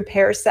helps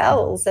repair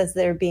cells as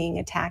they're being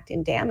attacked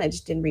and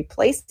damaged, and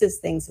replaces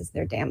things as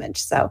they're damaged.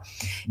 So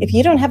if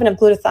you don't have enough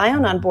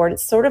glutathione on board,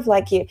 it's sort of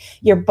like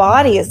your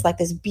body is like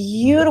this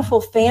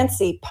beautiful,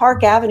 fancy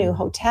Park Avenue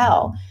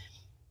hotel.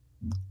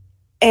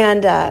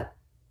 And I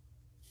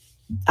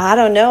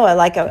don't know,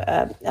 like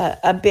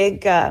a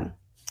big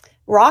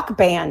rock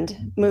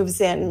band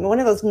moves in. One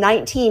of those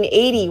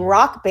 1980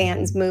 rock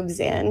bands moves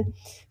in,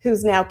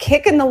 who's now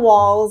kicking the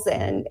walls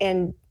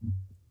and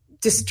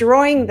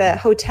destroying the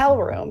hotel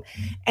room.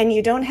 And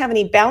you don't have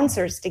any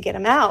bouncers to get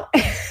them out.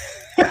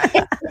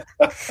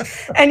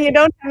 And you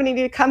don't have any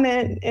to come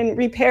in and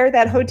repair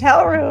that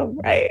hotel room,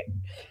 right?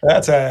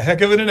 That's a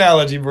heck of an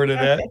analogy,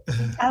 Bernadette.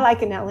 I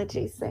like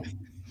analogies.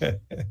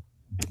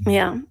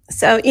 Yeah.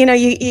 So,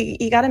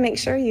 you got to make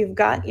sure you've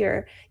got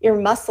your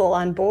muscle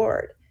on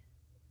board.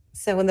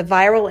 So when the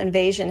viral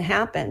invasion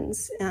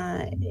happens,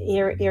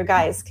 your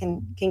guys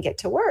can get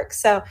to work.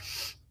 So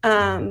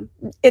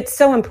it's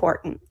so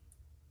important.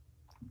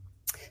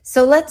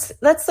 So let's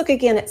look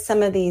again at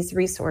some of these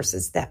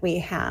resources that we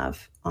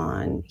have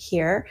on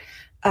here.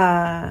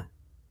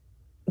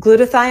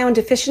 Glutathione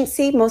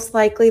deficiency, most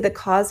likely the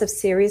cause of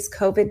serious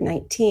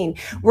COVID-19.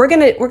 We're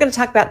gonna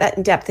talk about that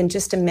in depth in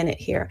just a minute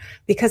here,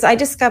 because I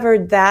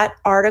discovered that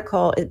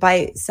article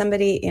by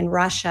somebody in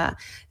Russia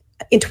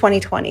in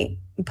 2020.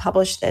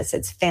 Published this.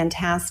 It's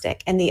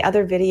fantastic. And the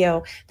other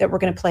video that we're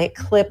going to play a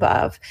clip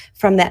of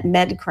from that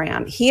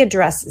MedCram, he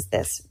addresses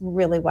this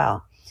really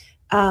well.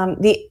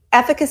 The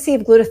efficacy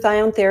of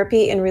glutathione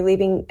therapy in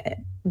relieving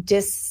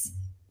dyspnea.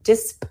 Do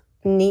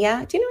you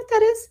know what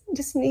that is?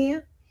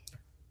 Dyspnea?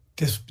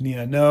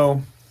 Dyspnea,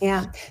 no.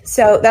 Yeah.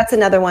 So that's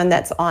another one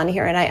that's on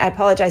here. And I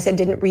apologize, I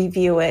didn't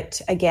review it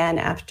again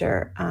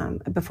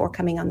before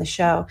coming on the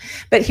show.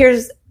 But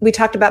we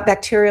talked about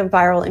bacterial and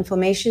viral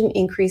inflammation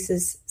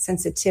increases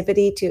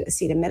sensitivity to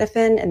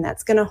acetaminophen, and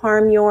that's going to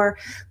harm your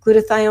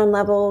glutathione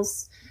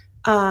levels.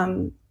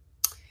 Glutathione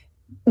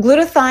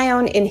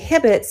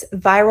inhibits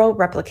viral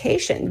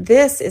replication.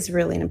 This is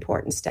really an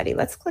important study.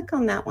 Let's click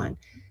on that one.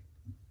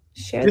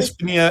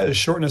 Dyspnea is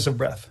shortness of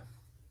breath.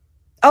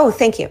 Oh,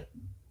 thank you.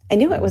 I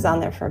knew it was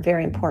on there for a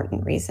very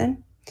important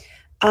reason.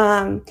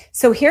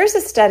 So here's a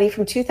study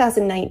from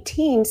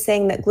 2019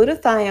 saying that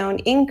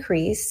glutathione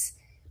increase,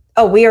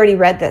 we already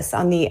read this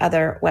on the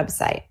other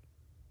website,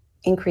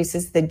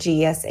 increases the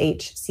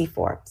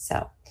GSH-C4.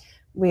 So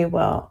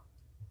we'll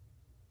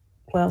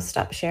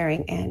stop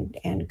sharing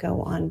and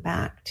go on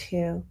back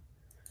to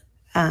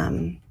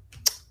the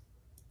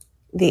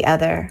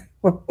other.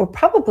 We're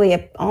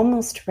probably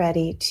almost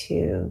ready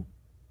to,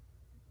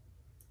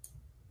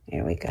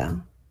 here we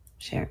go.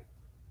 Share.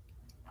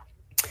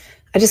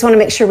 I just want to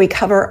make sure we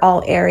cover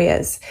all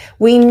areas.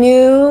 We've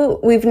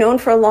known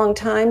for a long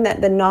time that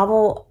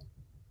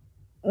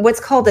what's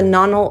called the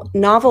novel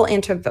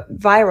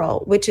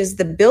antiviral, which is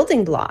the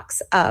building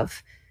blocks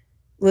of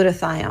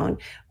glutathione,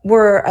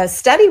 where a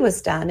study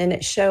was done and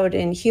it showed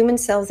in human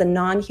cells and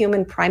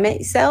non-human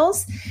primate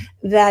cells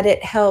that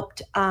it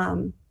helped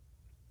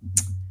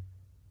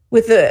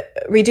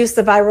reduce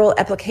the viral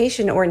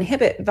application or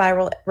inhibit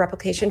viral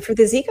replication for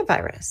the Zika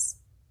virus.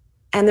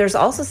 And there's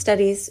also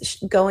studies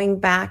going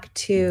back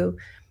to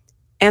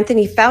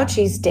Anthony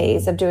Fauci's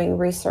days of doing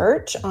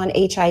research on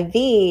HIV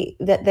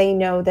that they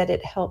know that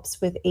it helps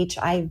with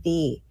HIV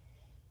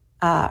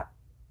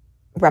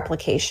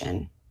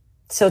replication.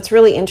 So it's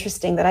really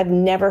interesting that I've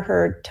never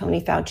heard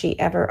Tony Fauci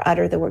ever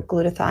utter the word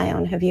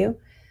glutathione. Have you?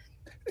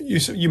 You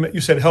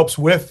said helps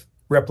with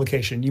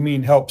replication. You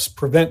mean helps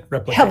prevent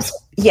replication? Helps.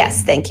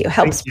 Yes, thank you.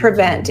 Helps Thank you.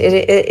 prevent.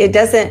 It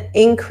doesn't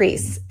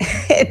increase.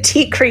 It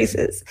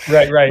decreases.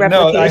 Right. No, I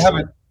replication.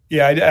 haven't.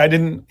 Yeah, I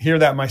didn't hear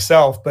that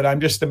myself, but I'm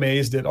just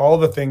amazed at all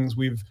the things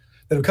that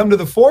have come to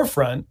the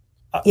forefront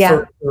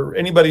for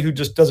anybody who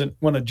just doesn't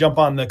want to jump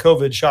on the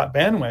COVID shot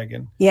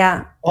bandwagon.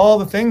 Yeah. All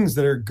the things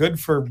that are good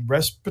for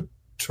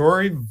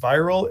respiratory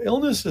viral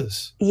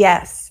illnesses.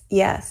 Yes.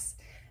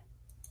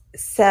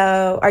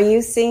 So are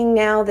you seeing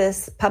now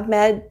this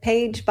PubMed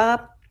page,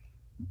 Bob?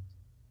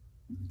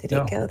 Did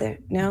it go there?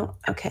 No?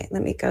 Okay,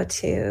 let me go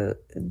to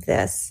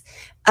this.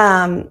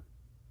 And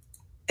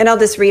I'll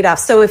just read off.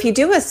 So if you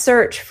do a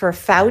search for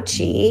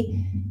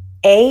Fauci,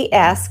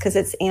 AS, because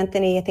it's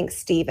Anthony, I think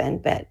Stephen,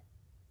 but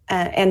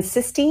and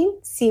cysteine,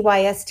 cysteine,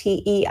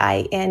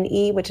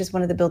 which is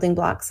one of the building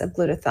blocks of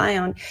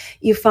glutathione,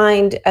 you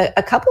find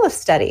a couple of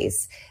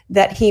studies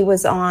that he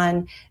was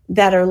on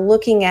that are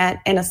looking at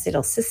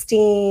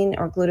N-acetylcysteine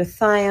or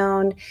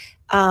glutathione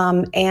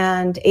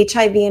and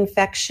HIV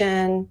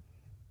infection.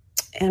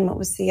 And what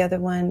was the other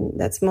one?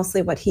 That's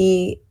mostly what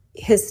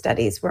his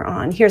studies were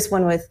on. Here's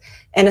one with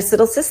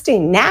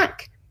N-acetylcysteine.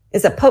 NAC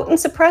is a potent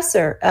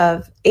suppressor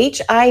of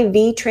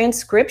HIV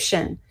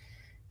transcription.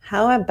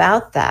 How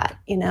about that,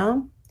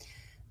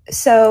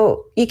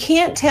 So you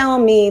can't tell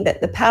me that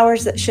the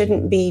powers that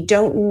shouldn't be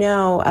don't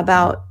know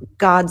about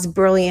God's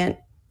brilliant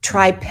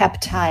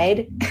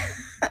tripeptide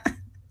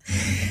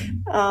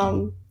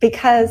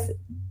because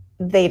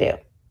they do.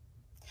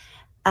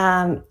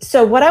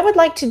 So what I would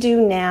like to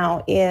do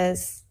now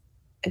is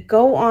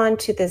go on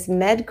to this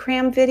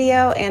MedCram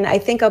video, and I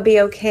think I'll be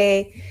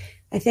okay.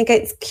 I think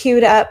it's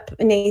queued up.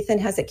 Nathan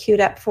has it queued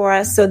up for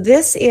us. So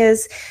this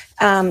is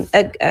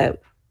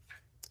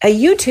a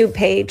YouTube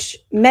page,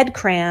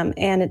 MedCram,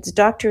 and it's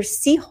Dr.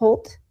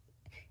 Seheult,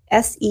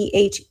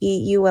 Seheult,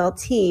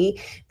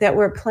 that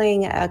we're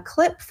playing a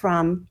clip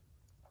from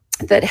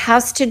that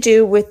has to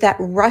do with that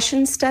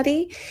Russian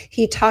study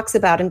he talks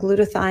about in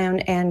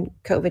glutathione and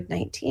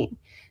COVID-19.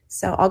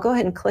 So I'll go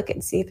ahead and click it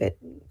and see if it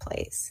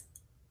plays.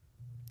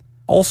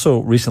 Also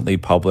recently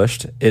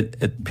published,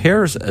 it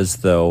appears as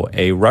though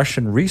a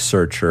Russian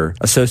researcher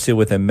associated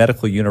with a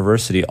medical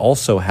university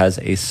also has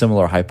a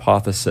similar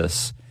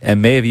hypothesis and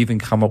may have even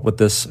come up with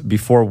this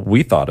before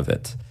we thought of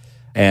it.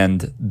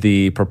 And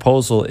the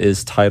proposal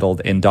is titled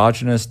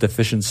Endogenous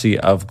Deficiency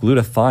of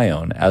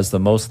Glutathione as the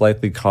Most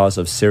Likely Cause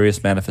of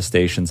Serious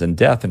Manifestations and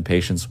Death in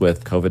Patients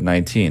with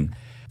COVID-19.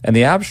 And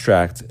the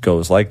abstract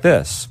goes like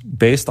this.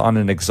 Based on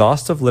an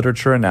exhaustive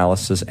literature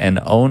analysis and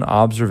own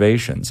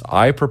observations,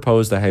 I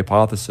propose a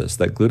hypothesis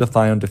that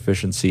glutathione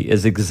deficiency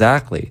is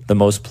exactly the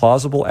most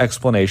plausible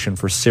explanation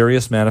for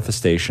serious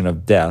manifestation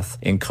of death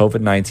in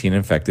COVID-19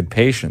 infected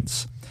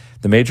patients.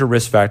 The major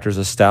risk factors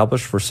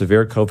established for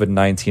severe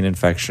COVID-19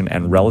 infection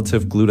and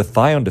relative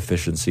glutathione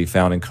deficiency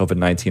found in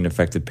COVID-19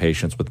 infected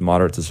patients with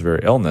moderate to severe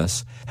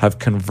illness have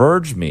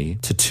converged me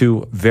to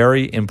two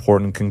very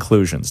important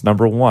conclusions.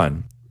 Number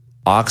one,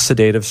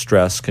 oxidative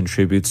stress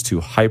contributes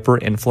to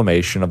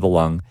hyperinflammation of the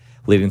lung,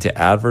 leading to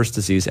adverse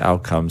disease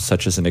outcomes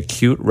such as an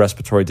acute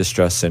respiratory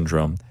distress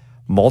syndrome,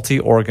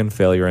 multi-organ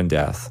failure, and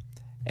death.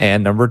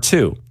 And number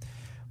two,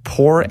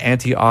 poor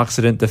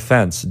antioxidant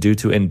defense due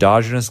to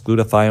endogenous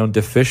glutathione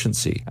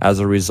deficiency as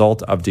a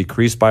result of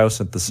decreased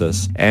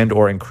biosynthesis and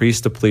or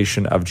increased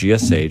depletion of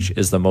GSH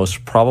is the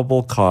most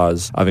probable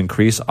cause of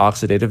increased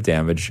oxidative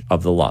damage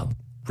of the lung,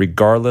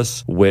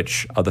 regardless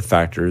which of the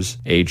factors,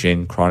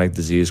 aging, chronic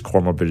disease,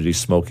 comorbidity,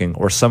 smoking,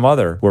 or some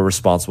other, were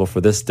responsible for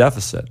this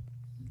deficit.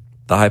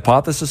 The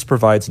hypothesis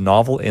provides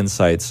novel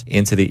insights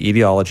into the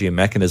etiology and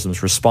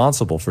mechanisms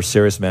responsible for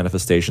serious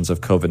manifestations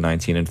of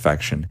COVID-19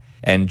 infection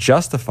and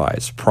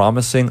justifies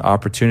promising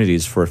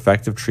opportunities for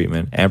effective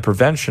treatment and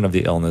prevention of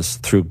the illness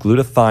through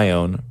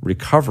glutathione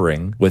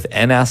recovering with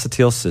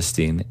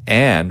N-acetylcysteine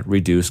and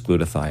reduced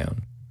glutathione.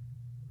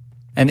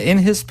 And in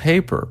his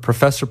paper,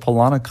 Professor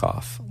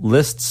Polonikoff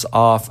lists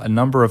off a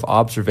number of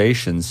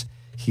observations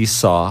he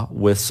saw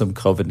with some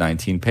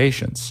COVID-19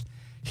 patients.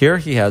 Here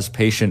he has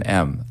patient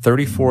M,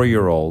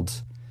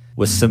 34-year-old,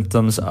 with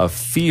symptoms of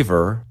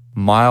fever,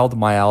 mild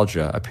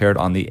myalgia, appeared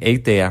on the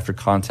 8th day after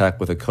contact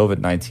with a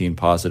COVID-19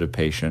 positive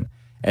patient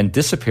and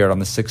disappeared on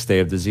the 6th day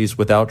of disease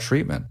without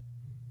treatment.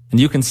 And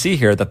you can see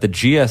here that the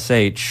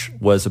GSH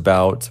was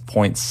about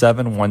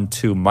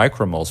 0.712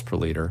 micromoles per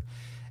liter,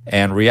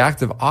 and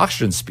reactive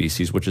oxygen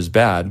species, which is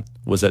bad,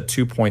 was at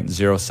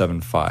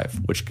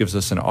 2.075, which gives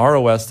us an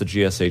ROS to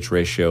GSH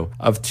ratio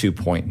of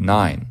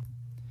 2.9.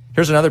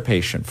 Here's another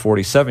patient,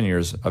 47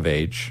 years of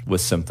age, with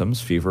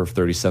symptoms, fever of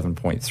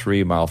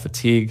 37.3, mild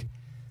fatigue.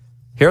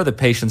 Here the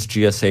patient's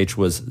GSH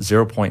was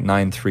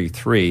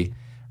 0.933.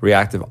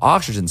 Reactive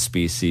oxygen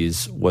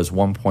species was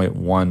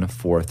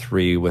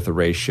 1.143 with a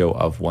ratio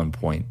of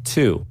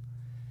 1.2.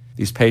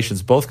 These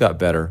patients both got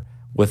better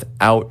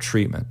without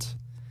treatment.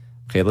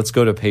 Okay, let's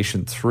go to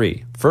patient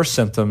 3. First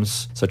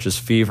symptoms, such as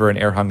fever and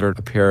air hunger,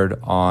 appeared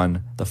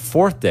on the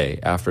 4th day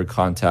after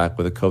contact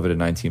with a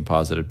COVID-19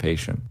 positive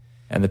patient.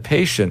 And the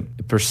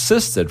patient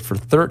persisted for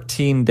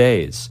 13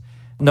 days.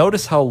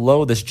 notice how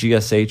low this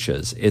GSH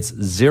is. It's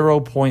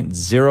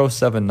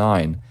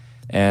 0.079,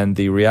 and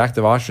the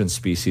reactive oxygen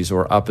species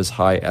are up as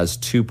high as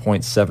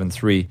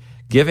 2.73,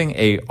 giving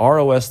a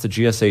ROS to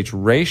GSH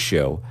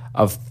ratio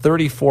of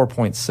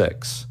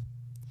 34.6.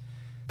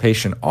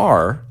 Patient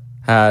R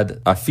had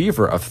a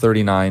fever of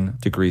 39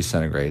 degrees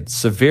centigrade,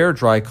 severe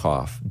dry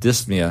cough,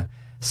 dyspnea,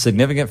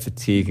 significant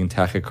fatigue, and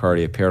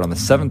tachycardia appeared on the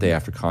 7th day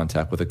after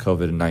contact with a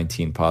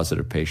COVID-19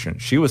 positive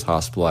patient. She was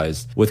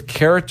hospitalized with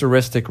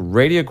characteristic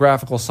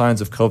radiographical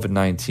signs of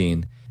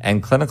COVID-19,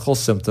 and clinical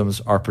symptoms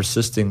are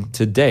persisting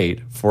to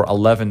date for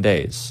 11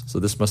 days. So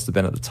this must have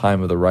been at the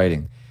time of the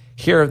writing.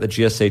 Here, the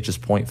GSH is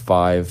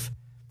 0.5,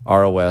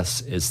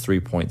 ROS is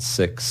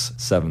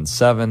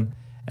 3.677,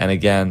 and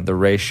again, the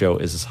ratio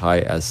is as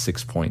high as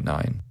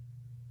 6.9.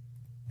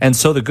 And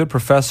so the good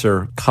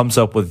professor comes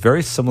up with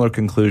very similar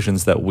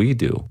conclusions that we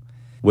do,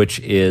 which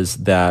is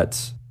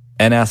that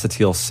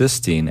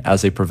N-acetylcysteine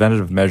as a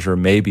preventative measure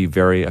may be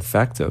very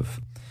effective.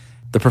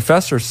 The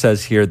professor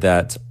says here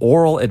that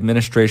oral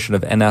administration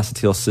of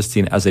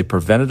N-acetylcysteine as a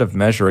preventative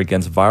measure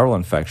against viral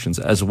infections,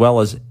 as well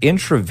as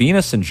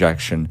intravenous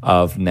injection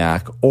of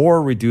NAC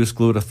or reduced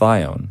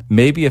glutathione,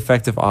 may be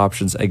effective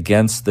options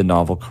against the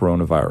novel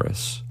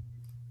coronavirus.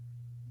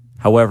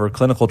 However,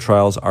 clinical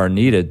trials are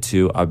needed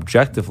to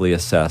objectively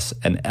assess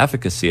an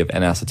efficacy of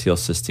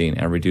N-acetylcysteine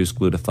and reduced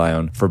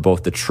glutathione for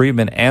both the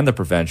treatment and the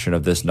prevention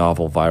of this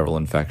novel viral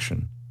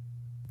infection.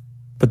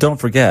 But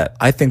don't forget,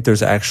 I think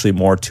there's actually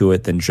more to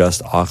it than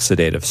just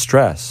oxidative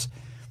stress,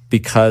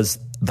 because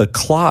the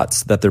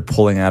clots that they're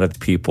pulling out of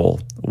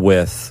people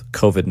with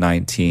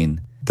COVID-19,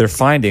 they're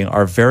finding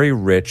are very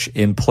rich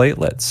in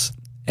platelets.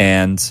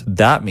 And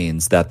that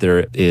means that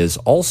there is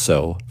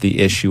also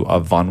the issue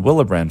of von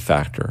Willebrand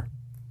factor.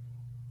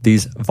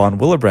 These von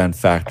Willebrand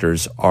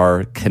factors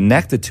are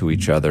connected to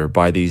each other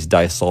by these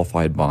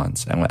disulfide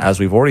bonds. And as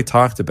we've already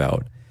talked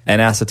about,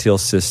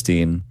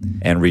 N-acetylcysteine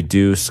and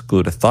reduced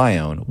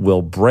glutathione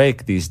will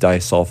break these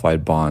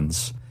disulfide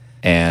bonds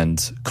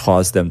and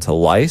cause them to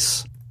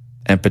lyse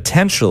and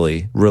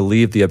potentially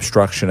relieve the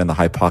obstruction and the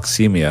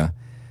hypoxemia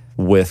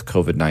with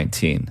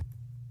COVID-19.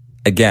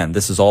 Again,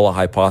 this is all a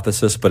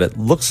hypothesis, but it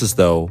looks as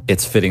though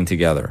it's fitting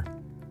together.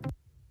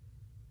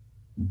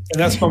 And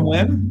that's from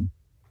when?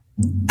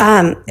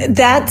 I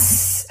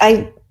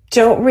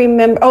don't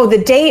remember. Oh,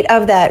 the date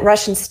of that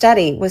Russian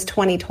study was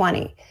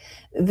 2020.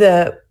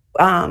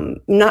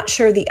 Not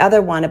sure the other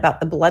one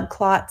about the blood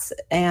clots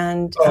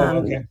and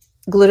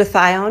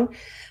glutathione.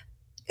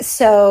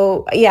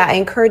 So yeah, I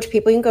encourage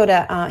people, you can go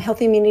to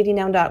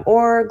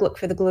healthyimmunitynow.org, look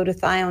for the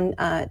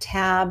glutathione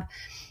tab,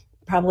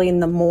 probably in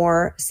the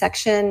more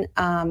section,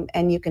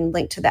 and you can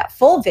link to that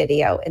full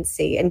video and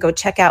see, and go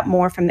check out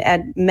more from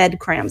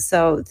MedCram.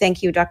 So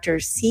thank you,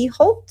 Dr. C.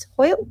 Holt,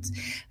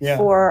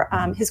 for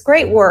his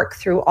great work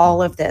through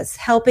all of this,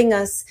 helping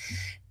us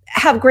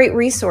have great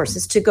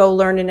resources to go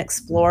learn and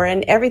explore,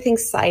 and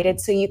everything's cited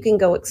so you can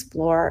go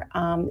explore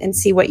and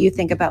see what you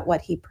think about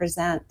what he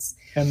presents.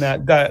 And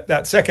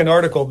that second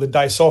article, the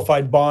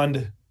disulfide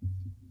bond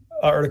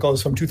article,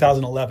 is from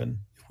 2011,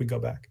 if we go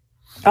back.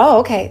 Oh,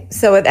 okay.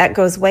 So that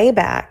goes way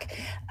back.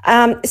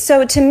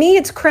 So to me,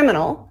 it's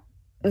criminal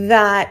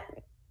that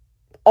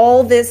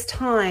all this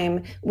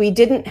time we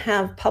didn't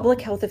have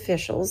public health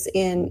officials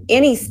in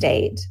any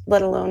state,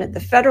 let alone at the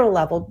federal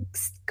level,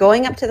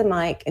 going up to the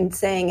mic and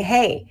saying,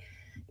 hey,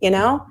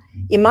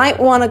 you might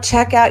want to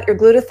check out your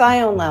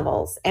glutathione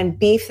levels and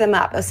beef them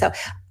up. So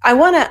I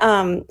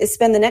want to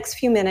spend the next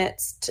few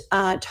minutes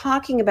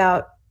talking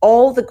about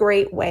all the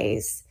great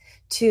ways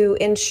to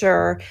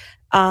ensure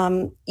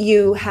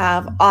you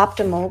have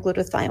optimal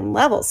glutathione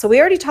levels. So we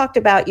already talked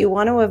about you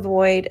want to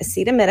avoid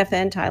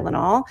acetaminophen,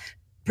 Tylenol,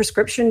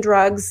 prescription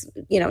drugs,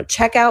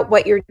 check out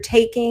what you're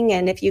taking.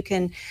 And if you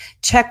can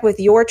check with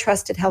your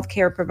trusted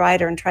healthcare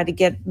provider and try to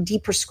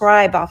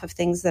deprescribe off of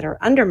things that are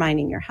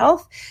undermining your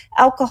health.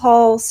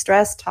 Alcohol,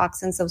 stress,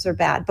 toxins, those are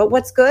bad. But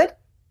what's good?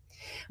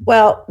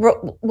 Well,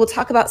 we'll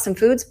talk about some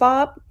foods,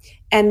 Bob.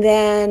 And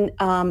then,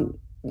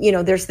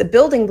 there's the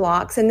building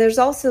blocks, and there's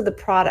also the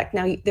product.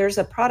 Now, there's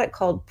a product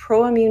called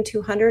ProImmune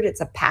 200. It's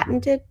a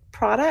patented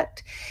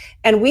product.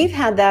 And we've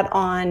had that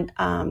on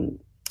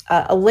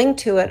a link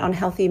to it on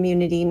Healthy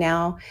Immunity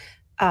Now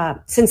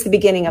since the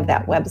beginning of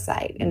that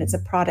website. And it's a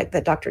product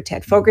that Dr.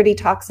 Ted Fogarty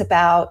talks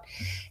about.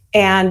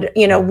 And,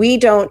 we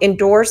don't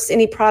endorse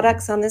any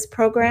products on this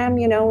program,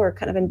 we're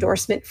kind of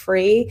endorsement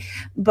free,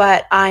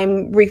 but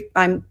I'm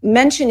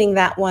mentioning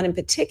that one in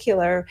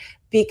particular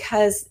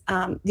because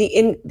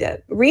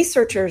the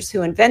researchers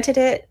who invented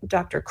it,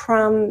 Dr.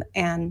 Crum,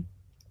 and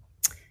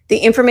the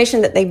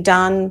information that they've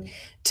done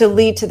to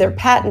lead to their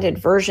patented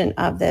version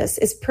of this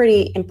is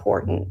pretty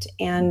important.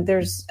 And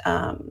there's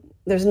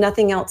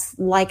nothing else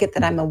like it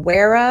that I'm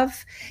aware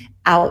of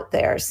out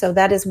there. So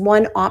that is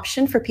one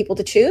option for people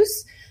to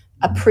choose,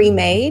 a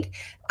pre-made.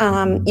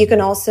 You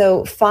can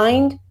also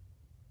find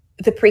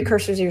the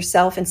precursors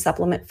yourself in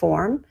supplement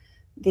form,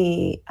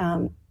 the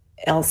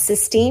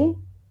L-cysteine,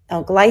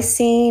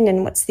 L-glycine,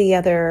 and what's the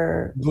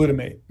other?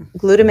 Glutamate.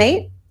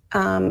 Glutamate.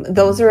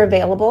 Those are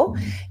available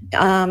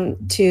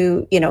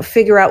to,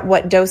 figure out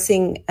what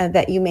dosing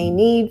that you may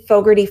need.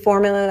 Fogarty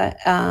formula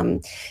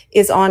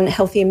is on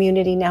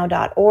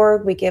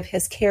healthyimmunitynow.org. We give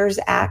his CARES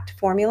Act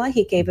formula.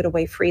 He gave it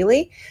away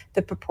freely,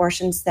 the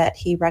proportions that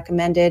he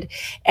recommended.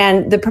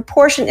 And the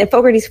proportion in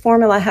Fogarty's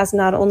formula has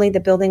not only the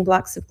building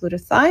blocks of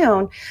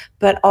glutathione,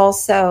 but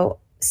also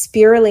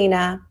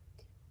spirulina,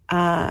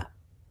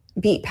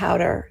 beet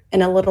powder,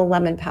 and a little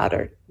lemon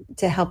powder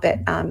to help it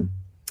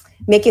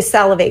make you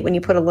salivate when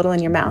you put a little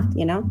in your mouth,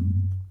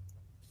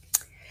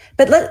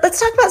 But let's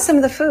talk about some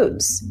of the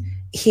foods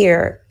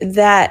here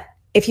that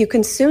if you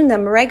consume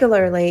them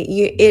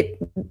regularly,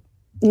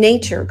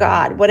 nature,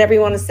 God, whatever you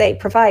want to say,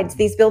 provides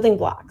these building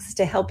blocks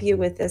to help you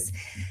with this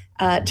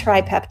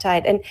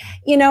tripeptide.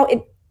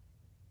 And,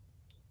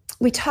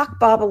 we talk,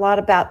 Bob, a lot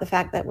about the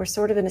fact that we're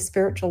sort of in a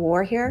spiritual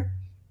war here.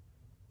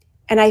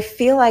 And I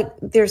feel like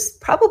there's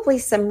probably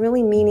some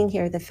really meaning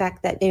here. The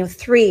fact that,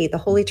 3, the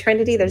Holy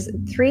Trinity,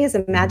 3 is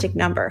a magic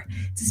number.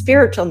 It's a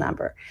spiritual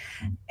number.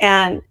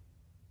 And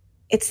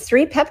it's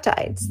 3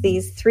 peptides,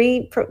 these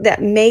 3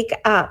 that make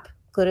up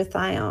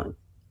glutathione,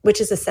 which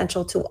is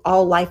essential to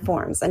all life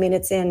forms. I mean,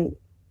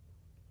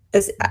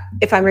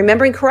 if I'm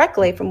remembering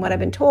correctly from what I've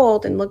been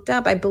told and looked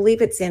up, I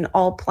believe it's in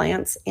all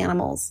plants,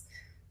 animals,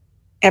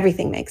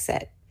 everything makes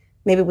it.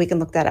 Maybe we can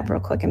look that up real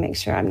quick and make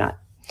sure I'm not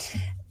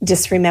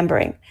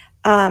disremembering.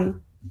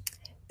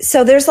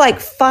 So there's like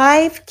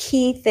 5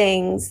 key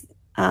things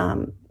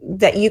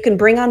that you can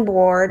bring on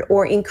board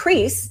or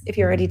increase if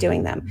you're already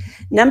doing them.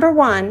 Number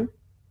 1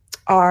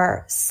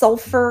 are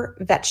sulfur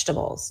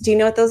vegetables. Do you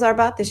know what those are,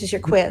 Bob? This is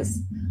your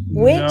quiz.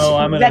 Which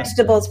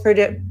vegetables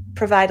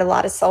provide a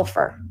lot of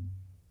sulfur?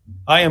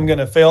 I am going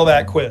to fail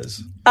that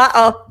quiz.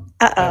 I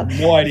have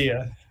no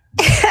idea.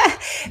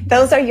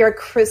 Those are your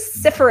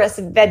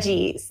cruciferous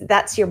veggies.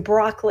 That's your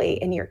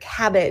broccoli and your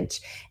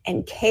cabbage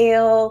and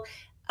kale.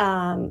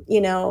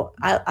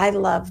 I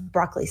love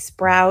broccoli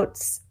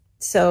sprouts.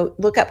 So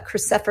look up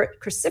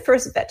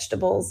cruciferous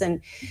vegetables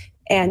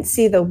and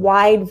see the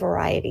wide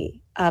variety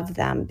of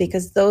them,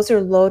 because those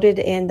are loaded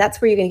in,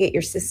 that's where you're going to get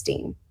your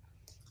cysteine,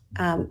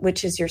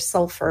 which is your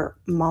sulfur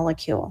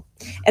molecule.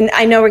 And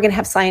I know we're going to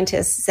have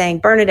scientists saying,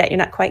 Bernadette, you're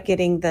not quite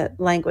getting the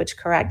language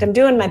correct. I'm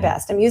doing my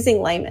best. I'm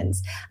using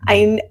layman's.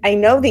 I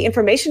know the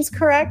information's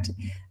correct.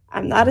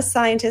 I'm not a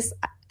scientist.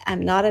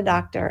 I'm not a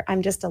doctor.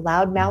 I'm just a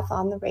loudmouth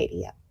on the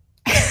radio.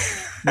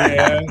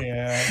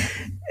 Yeah.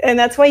 And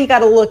that's why you got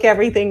to look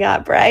everything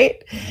up,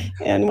 right?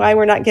 And why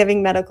we're not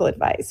giving medical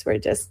advice. We're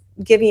just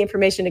giving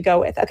information to go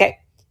with. Okay.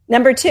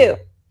 Number 2,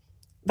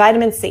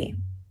 vitamin C.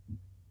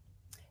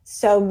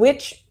 So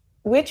which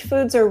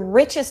foods are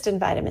richest in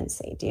vitamin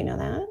C? Do you know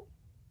that?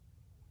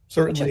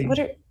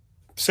 Certainly.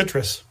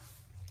 Citrus.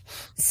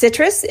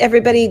 Citrus,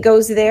 everybody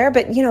goes there.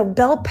 But,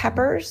 bell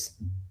peppers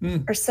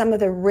are some of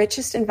the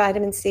richest in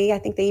vitamin C. I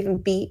think they even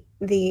beat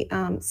the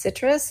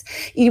citrus.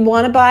 You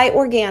want to buy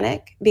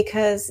organic,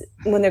 because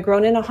when they're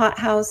grown in a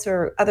hothouse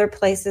or other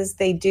places,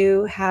 they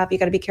do have, you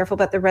got to be careful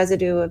about the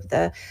residue of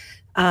the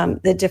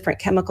different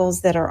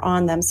chemicals that are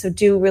on them. So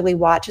do really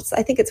watch.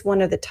 I think it's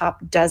one of the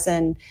top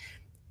dozen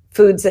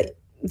foods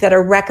that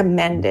are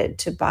recommended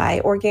to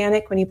buy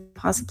organic when you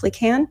possibly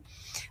can.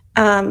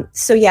 And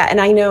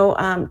I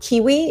know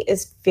kiwi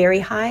is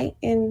very high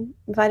in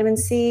vitamin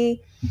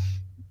C.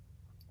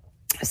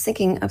 I was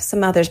thinking of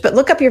some others, but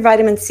look up your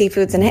vitamin C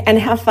foods and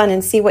have fun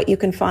and see what you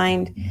can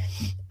find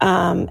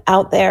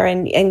out there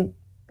and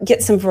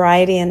get some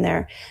variety in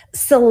there.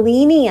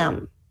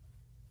 Selenium.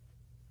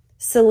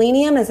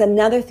 Selenium is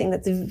another thing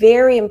that's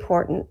very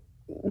important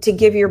to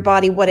give your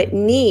body what it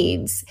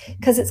needs,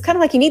 because it's kind of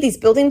like you need these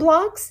building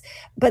blocks,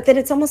 but then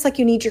it's almost like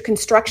you need your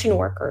construction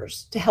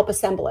workers to help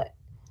assemble it.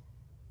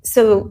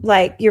 So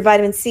like your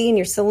vitamin C and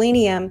your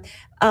selenium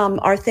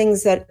are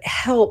things that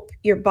help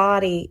your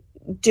body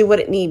do what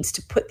it needs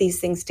to put these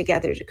things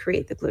together to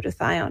create the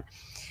glutathione.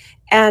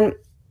 And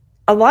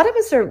a lot of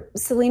us are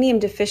selenium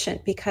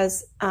deficient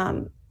because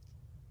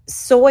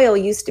soil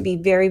used to be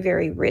very,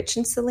 very rich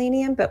in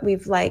selenium, but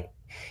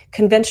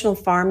conventional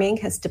farming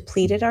has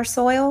depleted our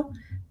soil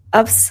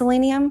of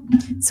selenium.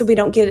 So we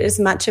don't get as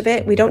much of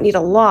it. We don't need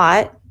a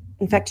lot.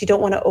 In fact, you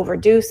don't want to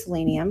overdo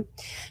selenium.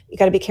 You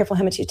got to be careful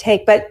how much you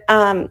take. But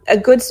a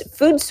good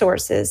food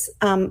sources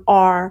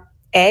are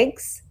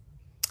eggs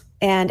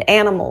and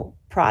animal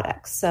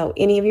products. So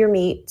any of your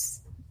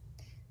meats,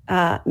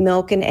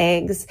 milk and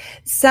eggs,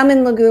 some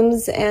in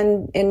legumes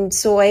and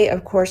soy.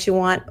 Of course, you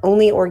want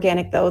only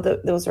organic, though.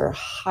 Those are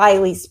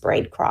highly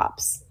sprayed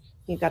crops.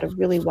 You've got to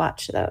really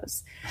watch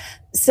those.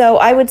 So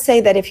I would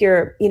say that if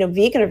you're,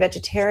 vegan or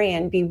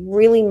vegetarian, be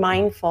really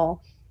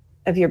mindful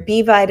of your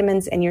B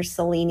vitamins and your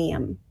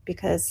selenium,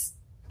 because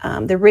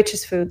the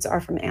richest foods are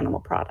from animal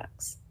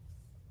products.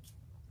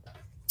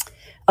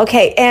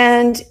 Okay,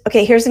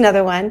 here's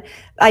another one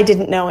I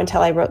didn't know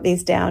until I wrote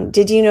these down.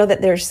 Did you know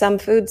that there's some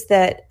foods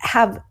that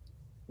have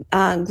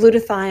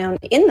glutathione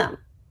in them?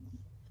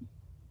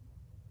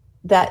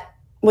 That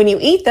when you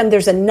eat them,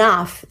 there's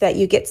enough that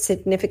you get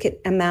significant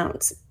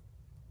amounts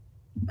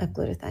of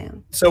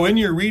glutathione. So in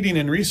your reading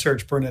and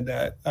research,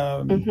 Bernadette, I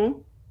don't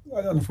know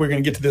if we're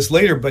going to get to this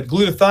later, but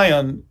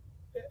glutathione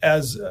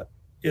as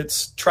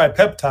its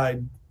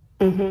tripeptide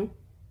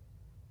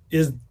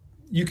is,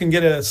 you can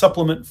get a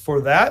supplement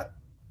for that,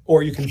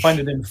 or you can find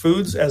it in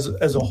foods as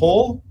a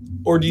whole,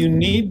 or do you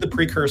need the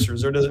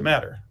precursors, or does it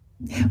matter?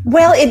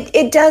 Well,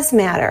 it does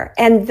matter.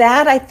 And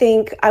that, I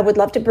think I would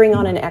love to bring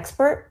on an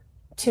expert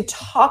to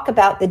talk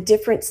about the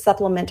different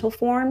supplemental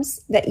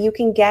forms that you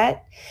can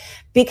get,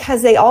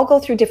 because they all go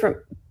through different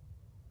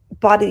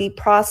body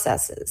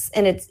processes.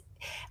 And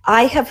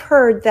I have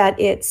heard that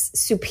it's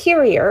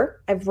superior.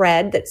 I've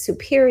read that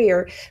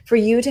superior for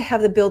you to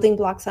have the building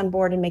blocks on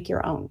board and make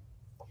your own,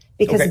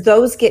 because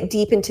those get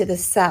deep into the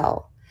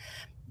cell.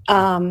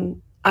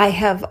 I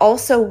have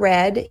also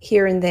read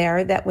here and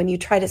there that when you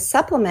try to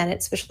supplement it,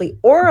 especially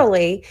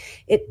orally,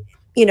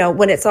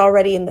 when it's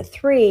already in the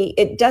 3,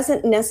 it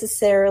doesn't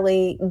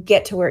necessarily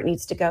get to where it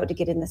needs to go to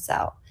get in the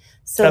cell.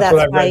 So that's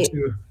what I've read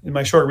too in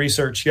my short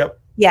research. Yep.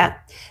 Yeah.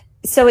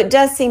 So it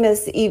does seem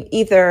as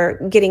either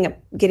getting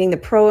the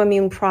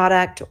pro-immune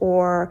product,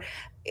 or,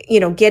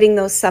 getting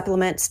those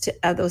supplements,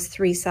 those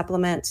 3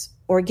 supplements,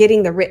 or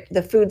getting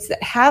the foods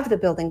that have the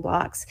building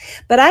blocks.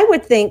 But I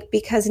would think,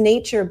 because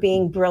nature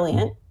being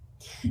brilliant,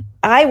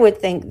 I would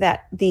think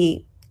that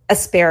the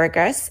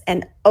asparagus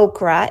and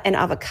okra and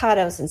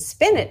avocados and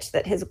spinach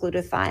that has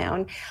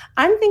glutathione,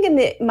 I'm thinking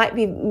that it might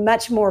be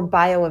much more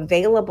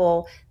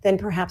bioavailable than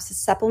perhaps a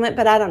supplement,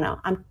 but I don't know.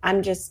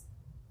 I'm just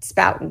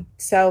spouting.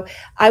 So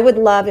I would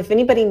love, if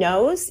anybody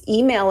knows,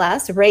 email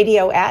us.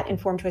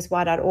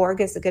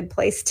 radio@informedchoicewa.org is a good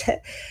place to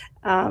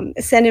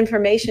send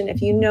information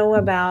if you know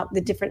about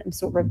the different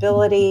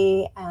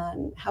absorbability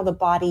and how the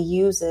body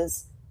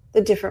uses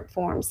the different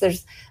forms.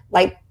 There's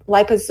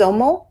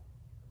liposomal,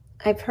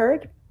 I've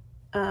heard,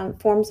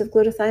 forms of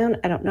glutathione.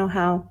 I don't know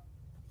how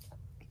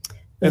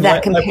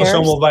that compares.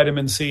 Liposomal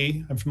vitamin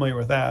C, I'm familiar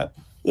with that.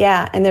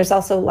 Yeah, and there's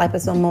also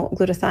liposomal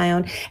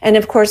glutathione. And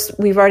of course,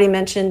 we've already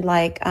mentioned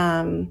IV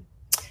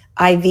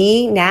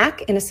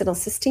NAC and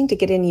acetylcysteine to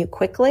get in you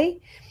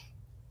quickly.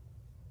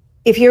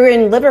 If you're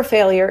in liver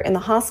failure in the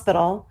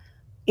hospital,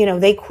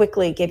 they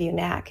quickly give you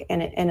NAC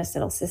and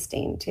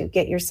acetylcysteine to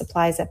get your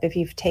supplies up if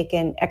you've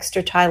taken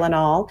extra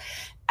Tylenol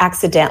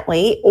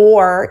accidentally,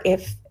 or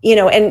if,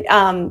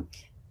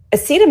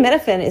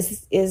 acetaminophen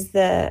is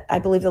I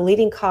believe the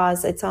leading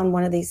cause. It's on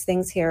one of these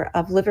things here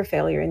of liver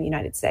failure in the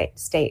United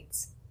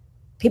States.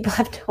 People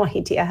have no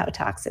idea how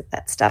toxic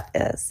that stuff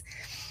is.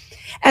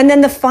 And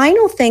then the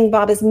final thing,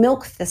 Bob, is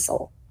milk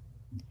thistle.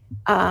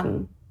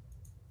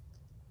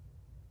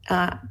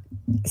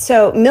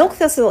 So milk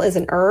thistle is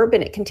an herb,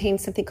 and it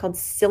contains something called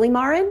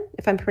silymarin,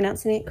 if I'm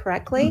pronouncing it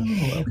correctly.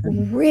 Oh, okay.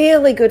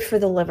 Really good for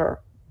the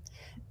liver.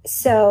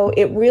 So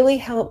it really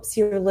helps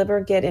your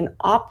liver get in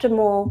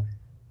optimal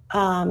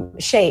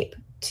shape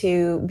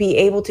to be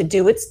able to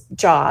do its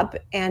job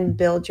and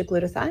build your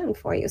glutathione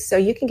for you. So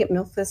you can get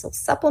milk thistle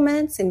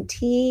supplements and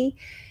tea.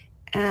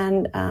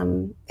 And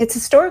it's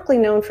historically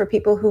known for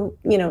people who,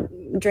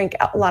 drink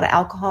a lot of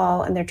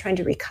alcohol and they're trying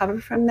to recover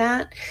from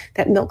that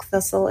milk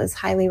thistle is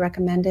highly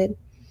recommended.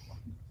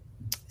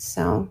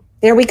 So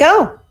there we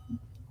go.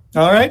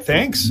 All right,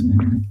 thanks.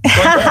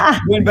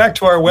 Going back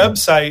to our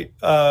website,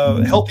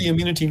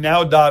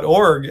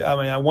 healthyimmunitynow.org.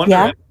 I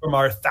wonder from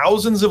our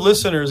thousands of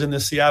listeners in the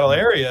Seattle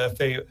area if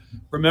they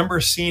remember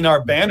seeing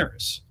our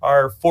banners,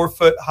 our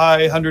 4-foot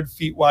high, 100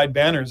 feet wide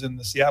banners in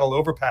the Seattle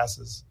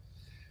overpasses.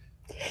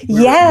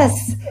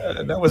 Yes.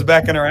 That was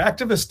back in our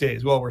activist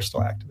days. Well, we're still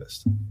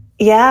activists.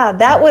 Yeah,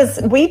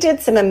 we did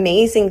some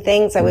amazing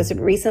things. I was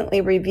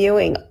recently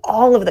reviewing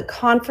all of the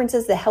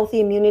conferences, the healthy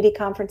immunity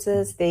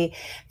conferences, the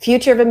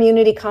future of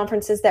immunity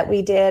conferences that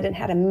we did, and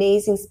had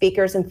amazing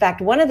speakers. In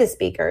fact, one of the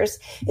speakers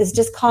is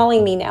just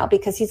calling me now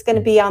because he's going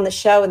to be on the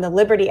show in the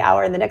Liberty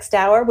Hour in the next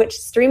hour, which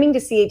is streaming to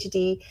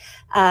CHD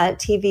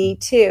TV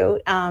too.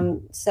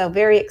 So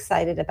very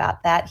excited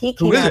about that. He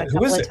came out a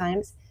couple of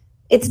times.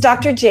 It's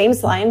Dr.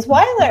 James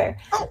Lyons-Weiler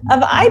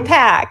of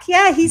IPAC.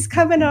 Yeah, he's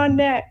coming on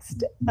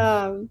next.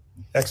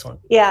 Excellent.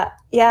 Yeah.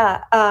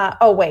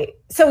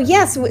 So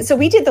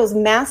we did those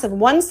massive,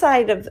 one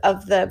side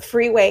of the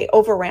freeway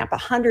over ramp,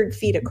 100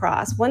 feet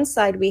across. One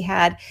side we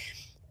had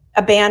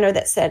a banner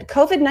that said,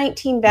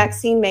 COVID-19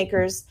 vaccine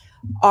makers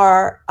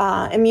are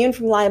immune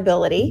from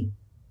liability.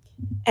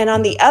 And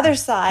on the other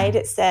side,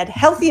 it said,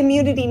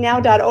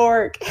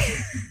 healthyimmunitynow.org.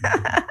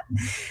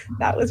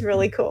 That was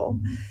really cool.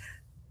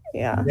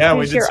 Yeah,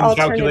 we did some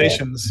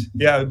calculations.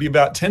 Yeah, it'd be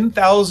about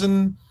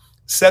 10,000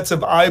 sets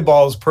of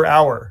eyeballs per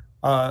hour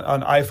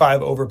on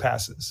I-5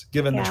 overpasses,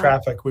 given the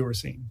traffic we were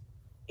seeing.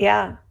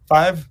 Yeah.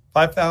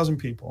 5,000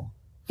 people.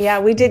 Yeah,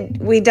 we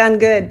done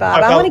good,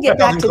 Bob. I want to get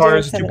back to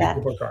doing some of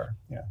that. Per car.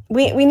 Yeah.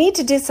 We need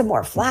to do some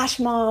more flash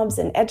mobs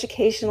and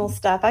educational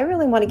stuff. I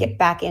really want to get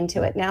back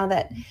into it now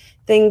that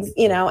things,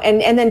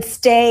 and then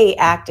stay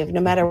active no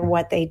matter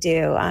what they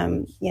do.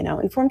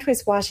 Informed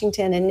Choice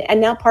Washington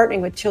and now partnering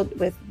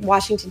with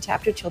Washington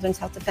Chapter Children's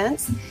Health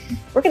Defense.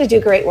 We're going to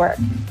do great work.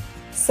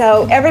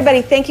 So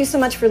everybody, thank you so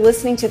much for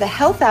listening to the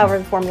Health Hour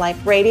Informed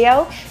Life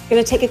Radio. We're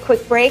going to take a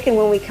quick break, and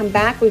when we come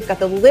back, we've got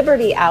the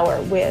Liberty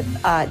Hour with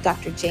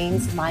Dr.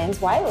 James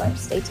Lyons-Weiler.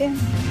 Stay tuned.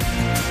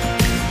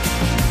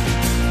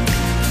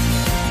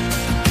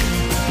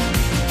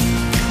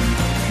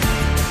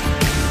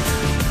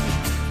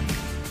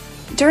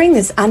 During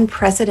this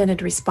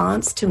unprecedented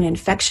response to an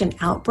infection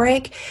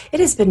outbreak, it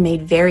has been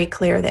made very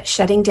clear that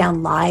shutting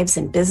down lives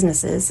and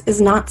businesses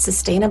is not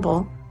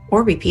sustainable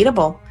or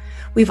repeatable.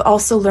 We've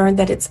also learned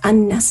that it's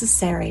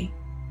unnecessary.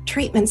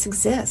 Treatments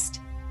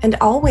exist and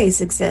always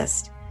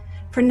exist.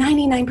 For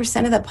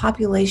 99% of the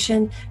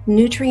population,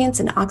 nutrients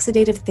and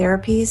oxidative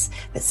therapies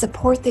that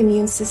support the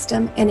immune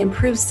system and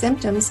improve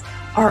symptoms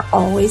are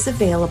always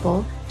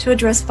available to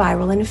address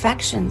viral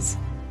infections.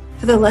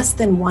 For the less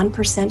than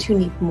 1% who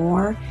need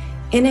more,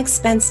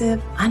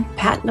 inexpensive,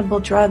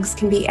 unpatentable drugs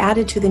can be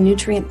added to the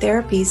nutrient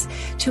therapies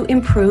to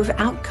improve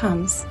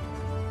outcomes.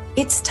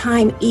 It's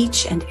time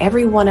each and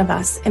every one of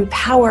us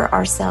empower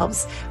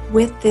ourselves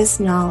with this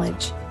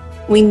knowledge.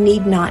 We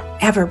need not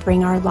ever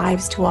bring our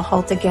lives to a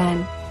halt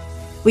again.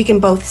 We can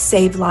both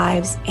save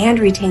lives and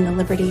retain the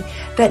liberty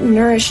that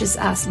nourishes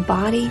us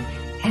body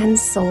and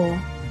soul.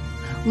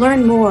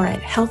 Learn more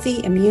at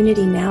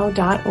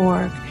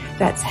healthyimmunitynow.org.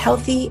 That's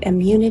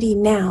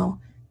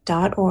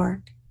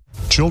healthyimmunitynow.org.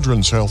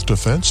 Children's Health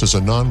Defense is a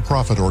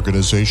nonprofit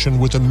organization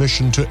with a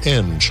mission to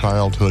end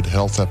childhood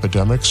health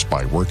epidemics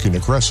by working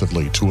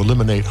aggressively to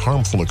eliminate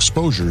harmful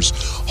exposures,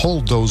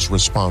 hold those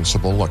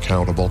responsible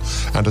accountable,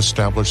 and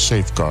establish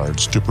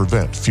safeguards to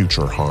prevent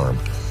future harm.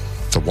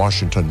 The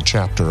Washington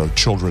chapter of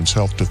Children's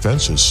Health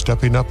Defense is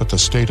stepping up at the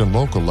state and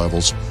local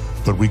levels,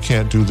 but we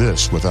can't do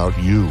this without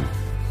you.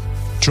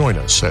 Join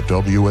us at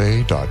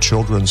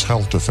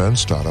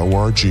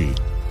wa.childrenshealthdefense.org.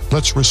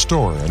 Let's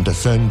restore and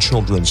defend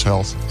children's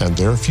health and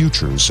their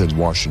futures in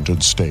Washington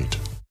state.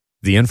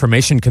 The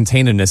information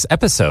contained in this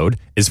episode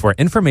is for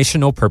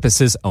informational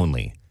purposes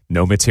only.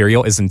 No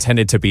material is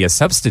intended to be a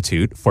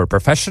substitute for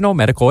professional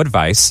medical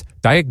advice,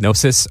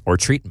 diagnosis, or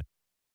treatment.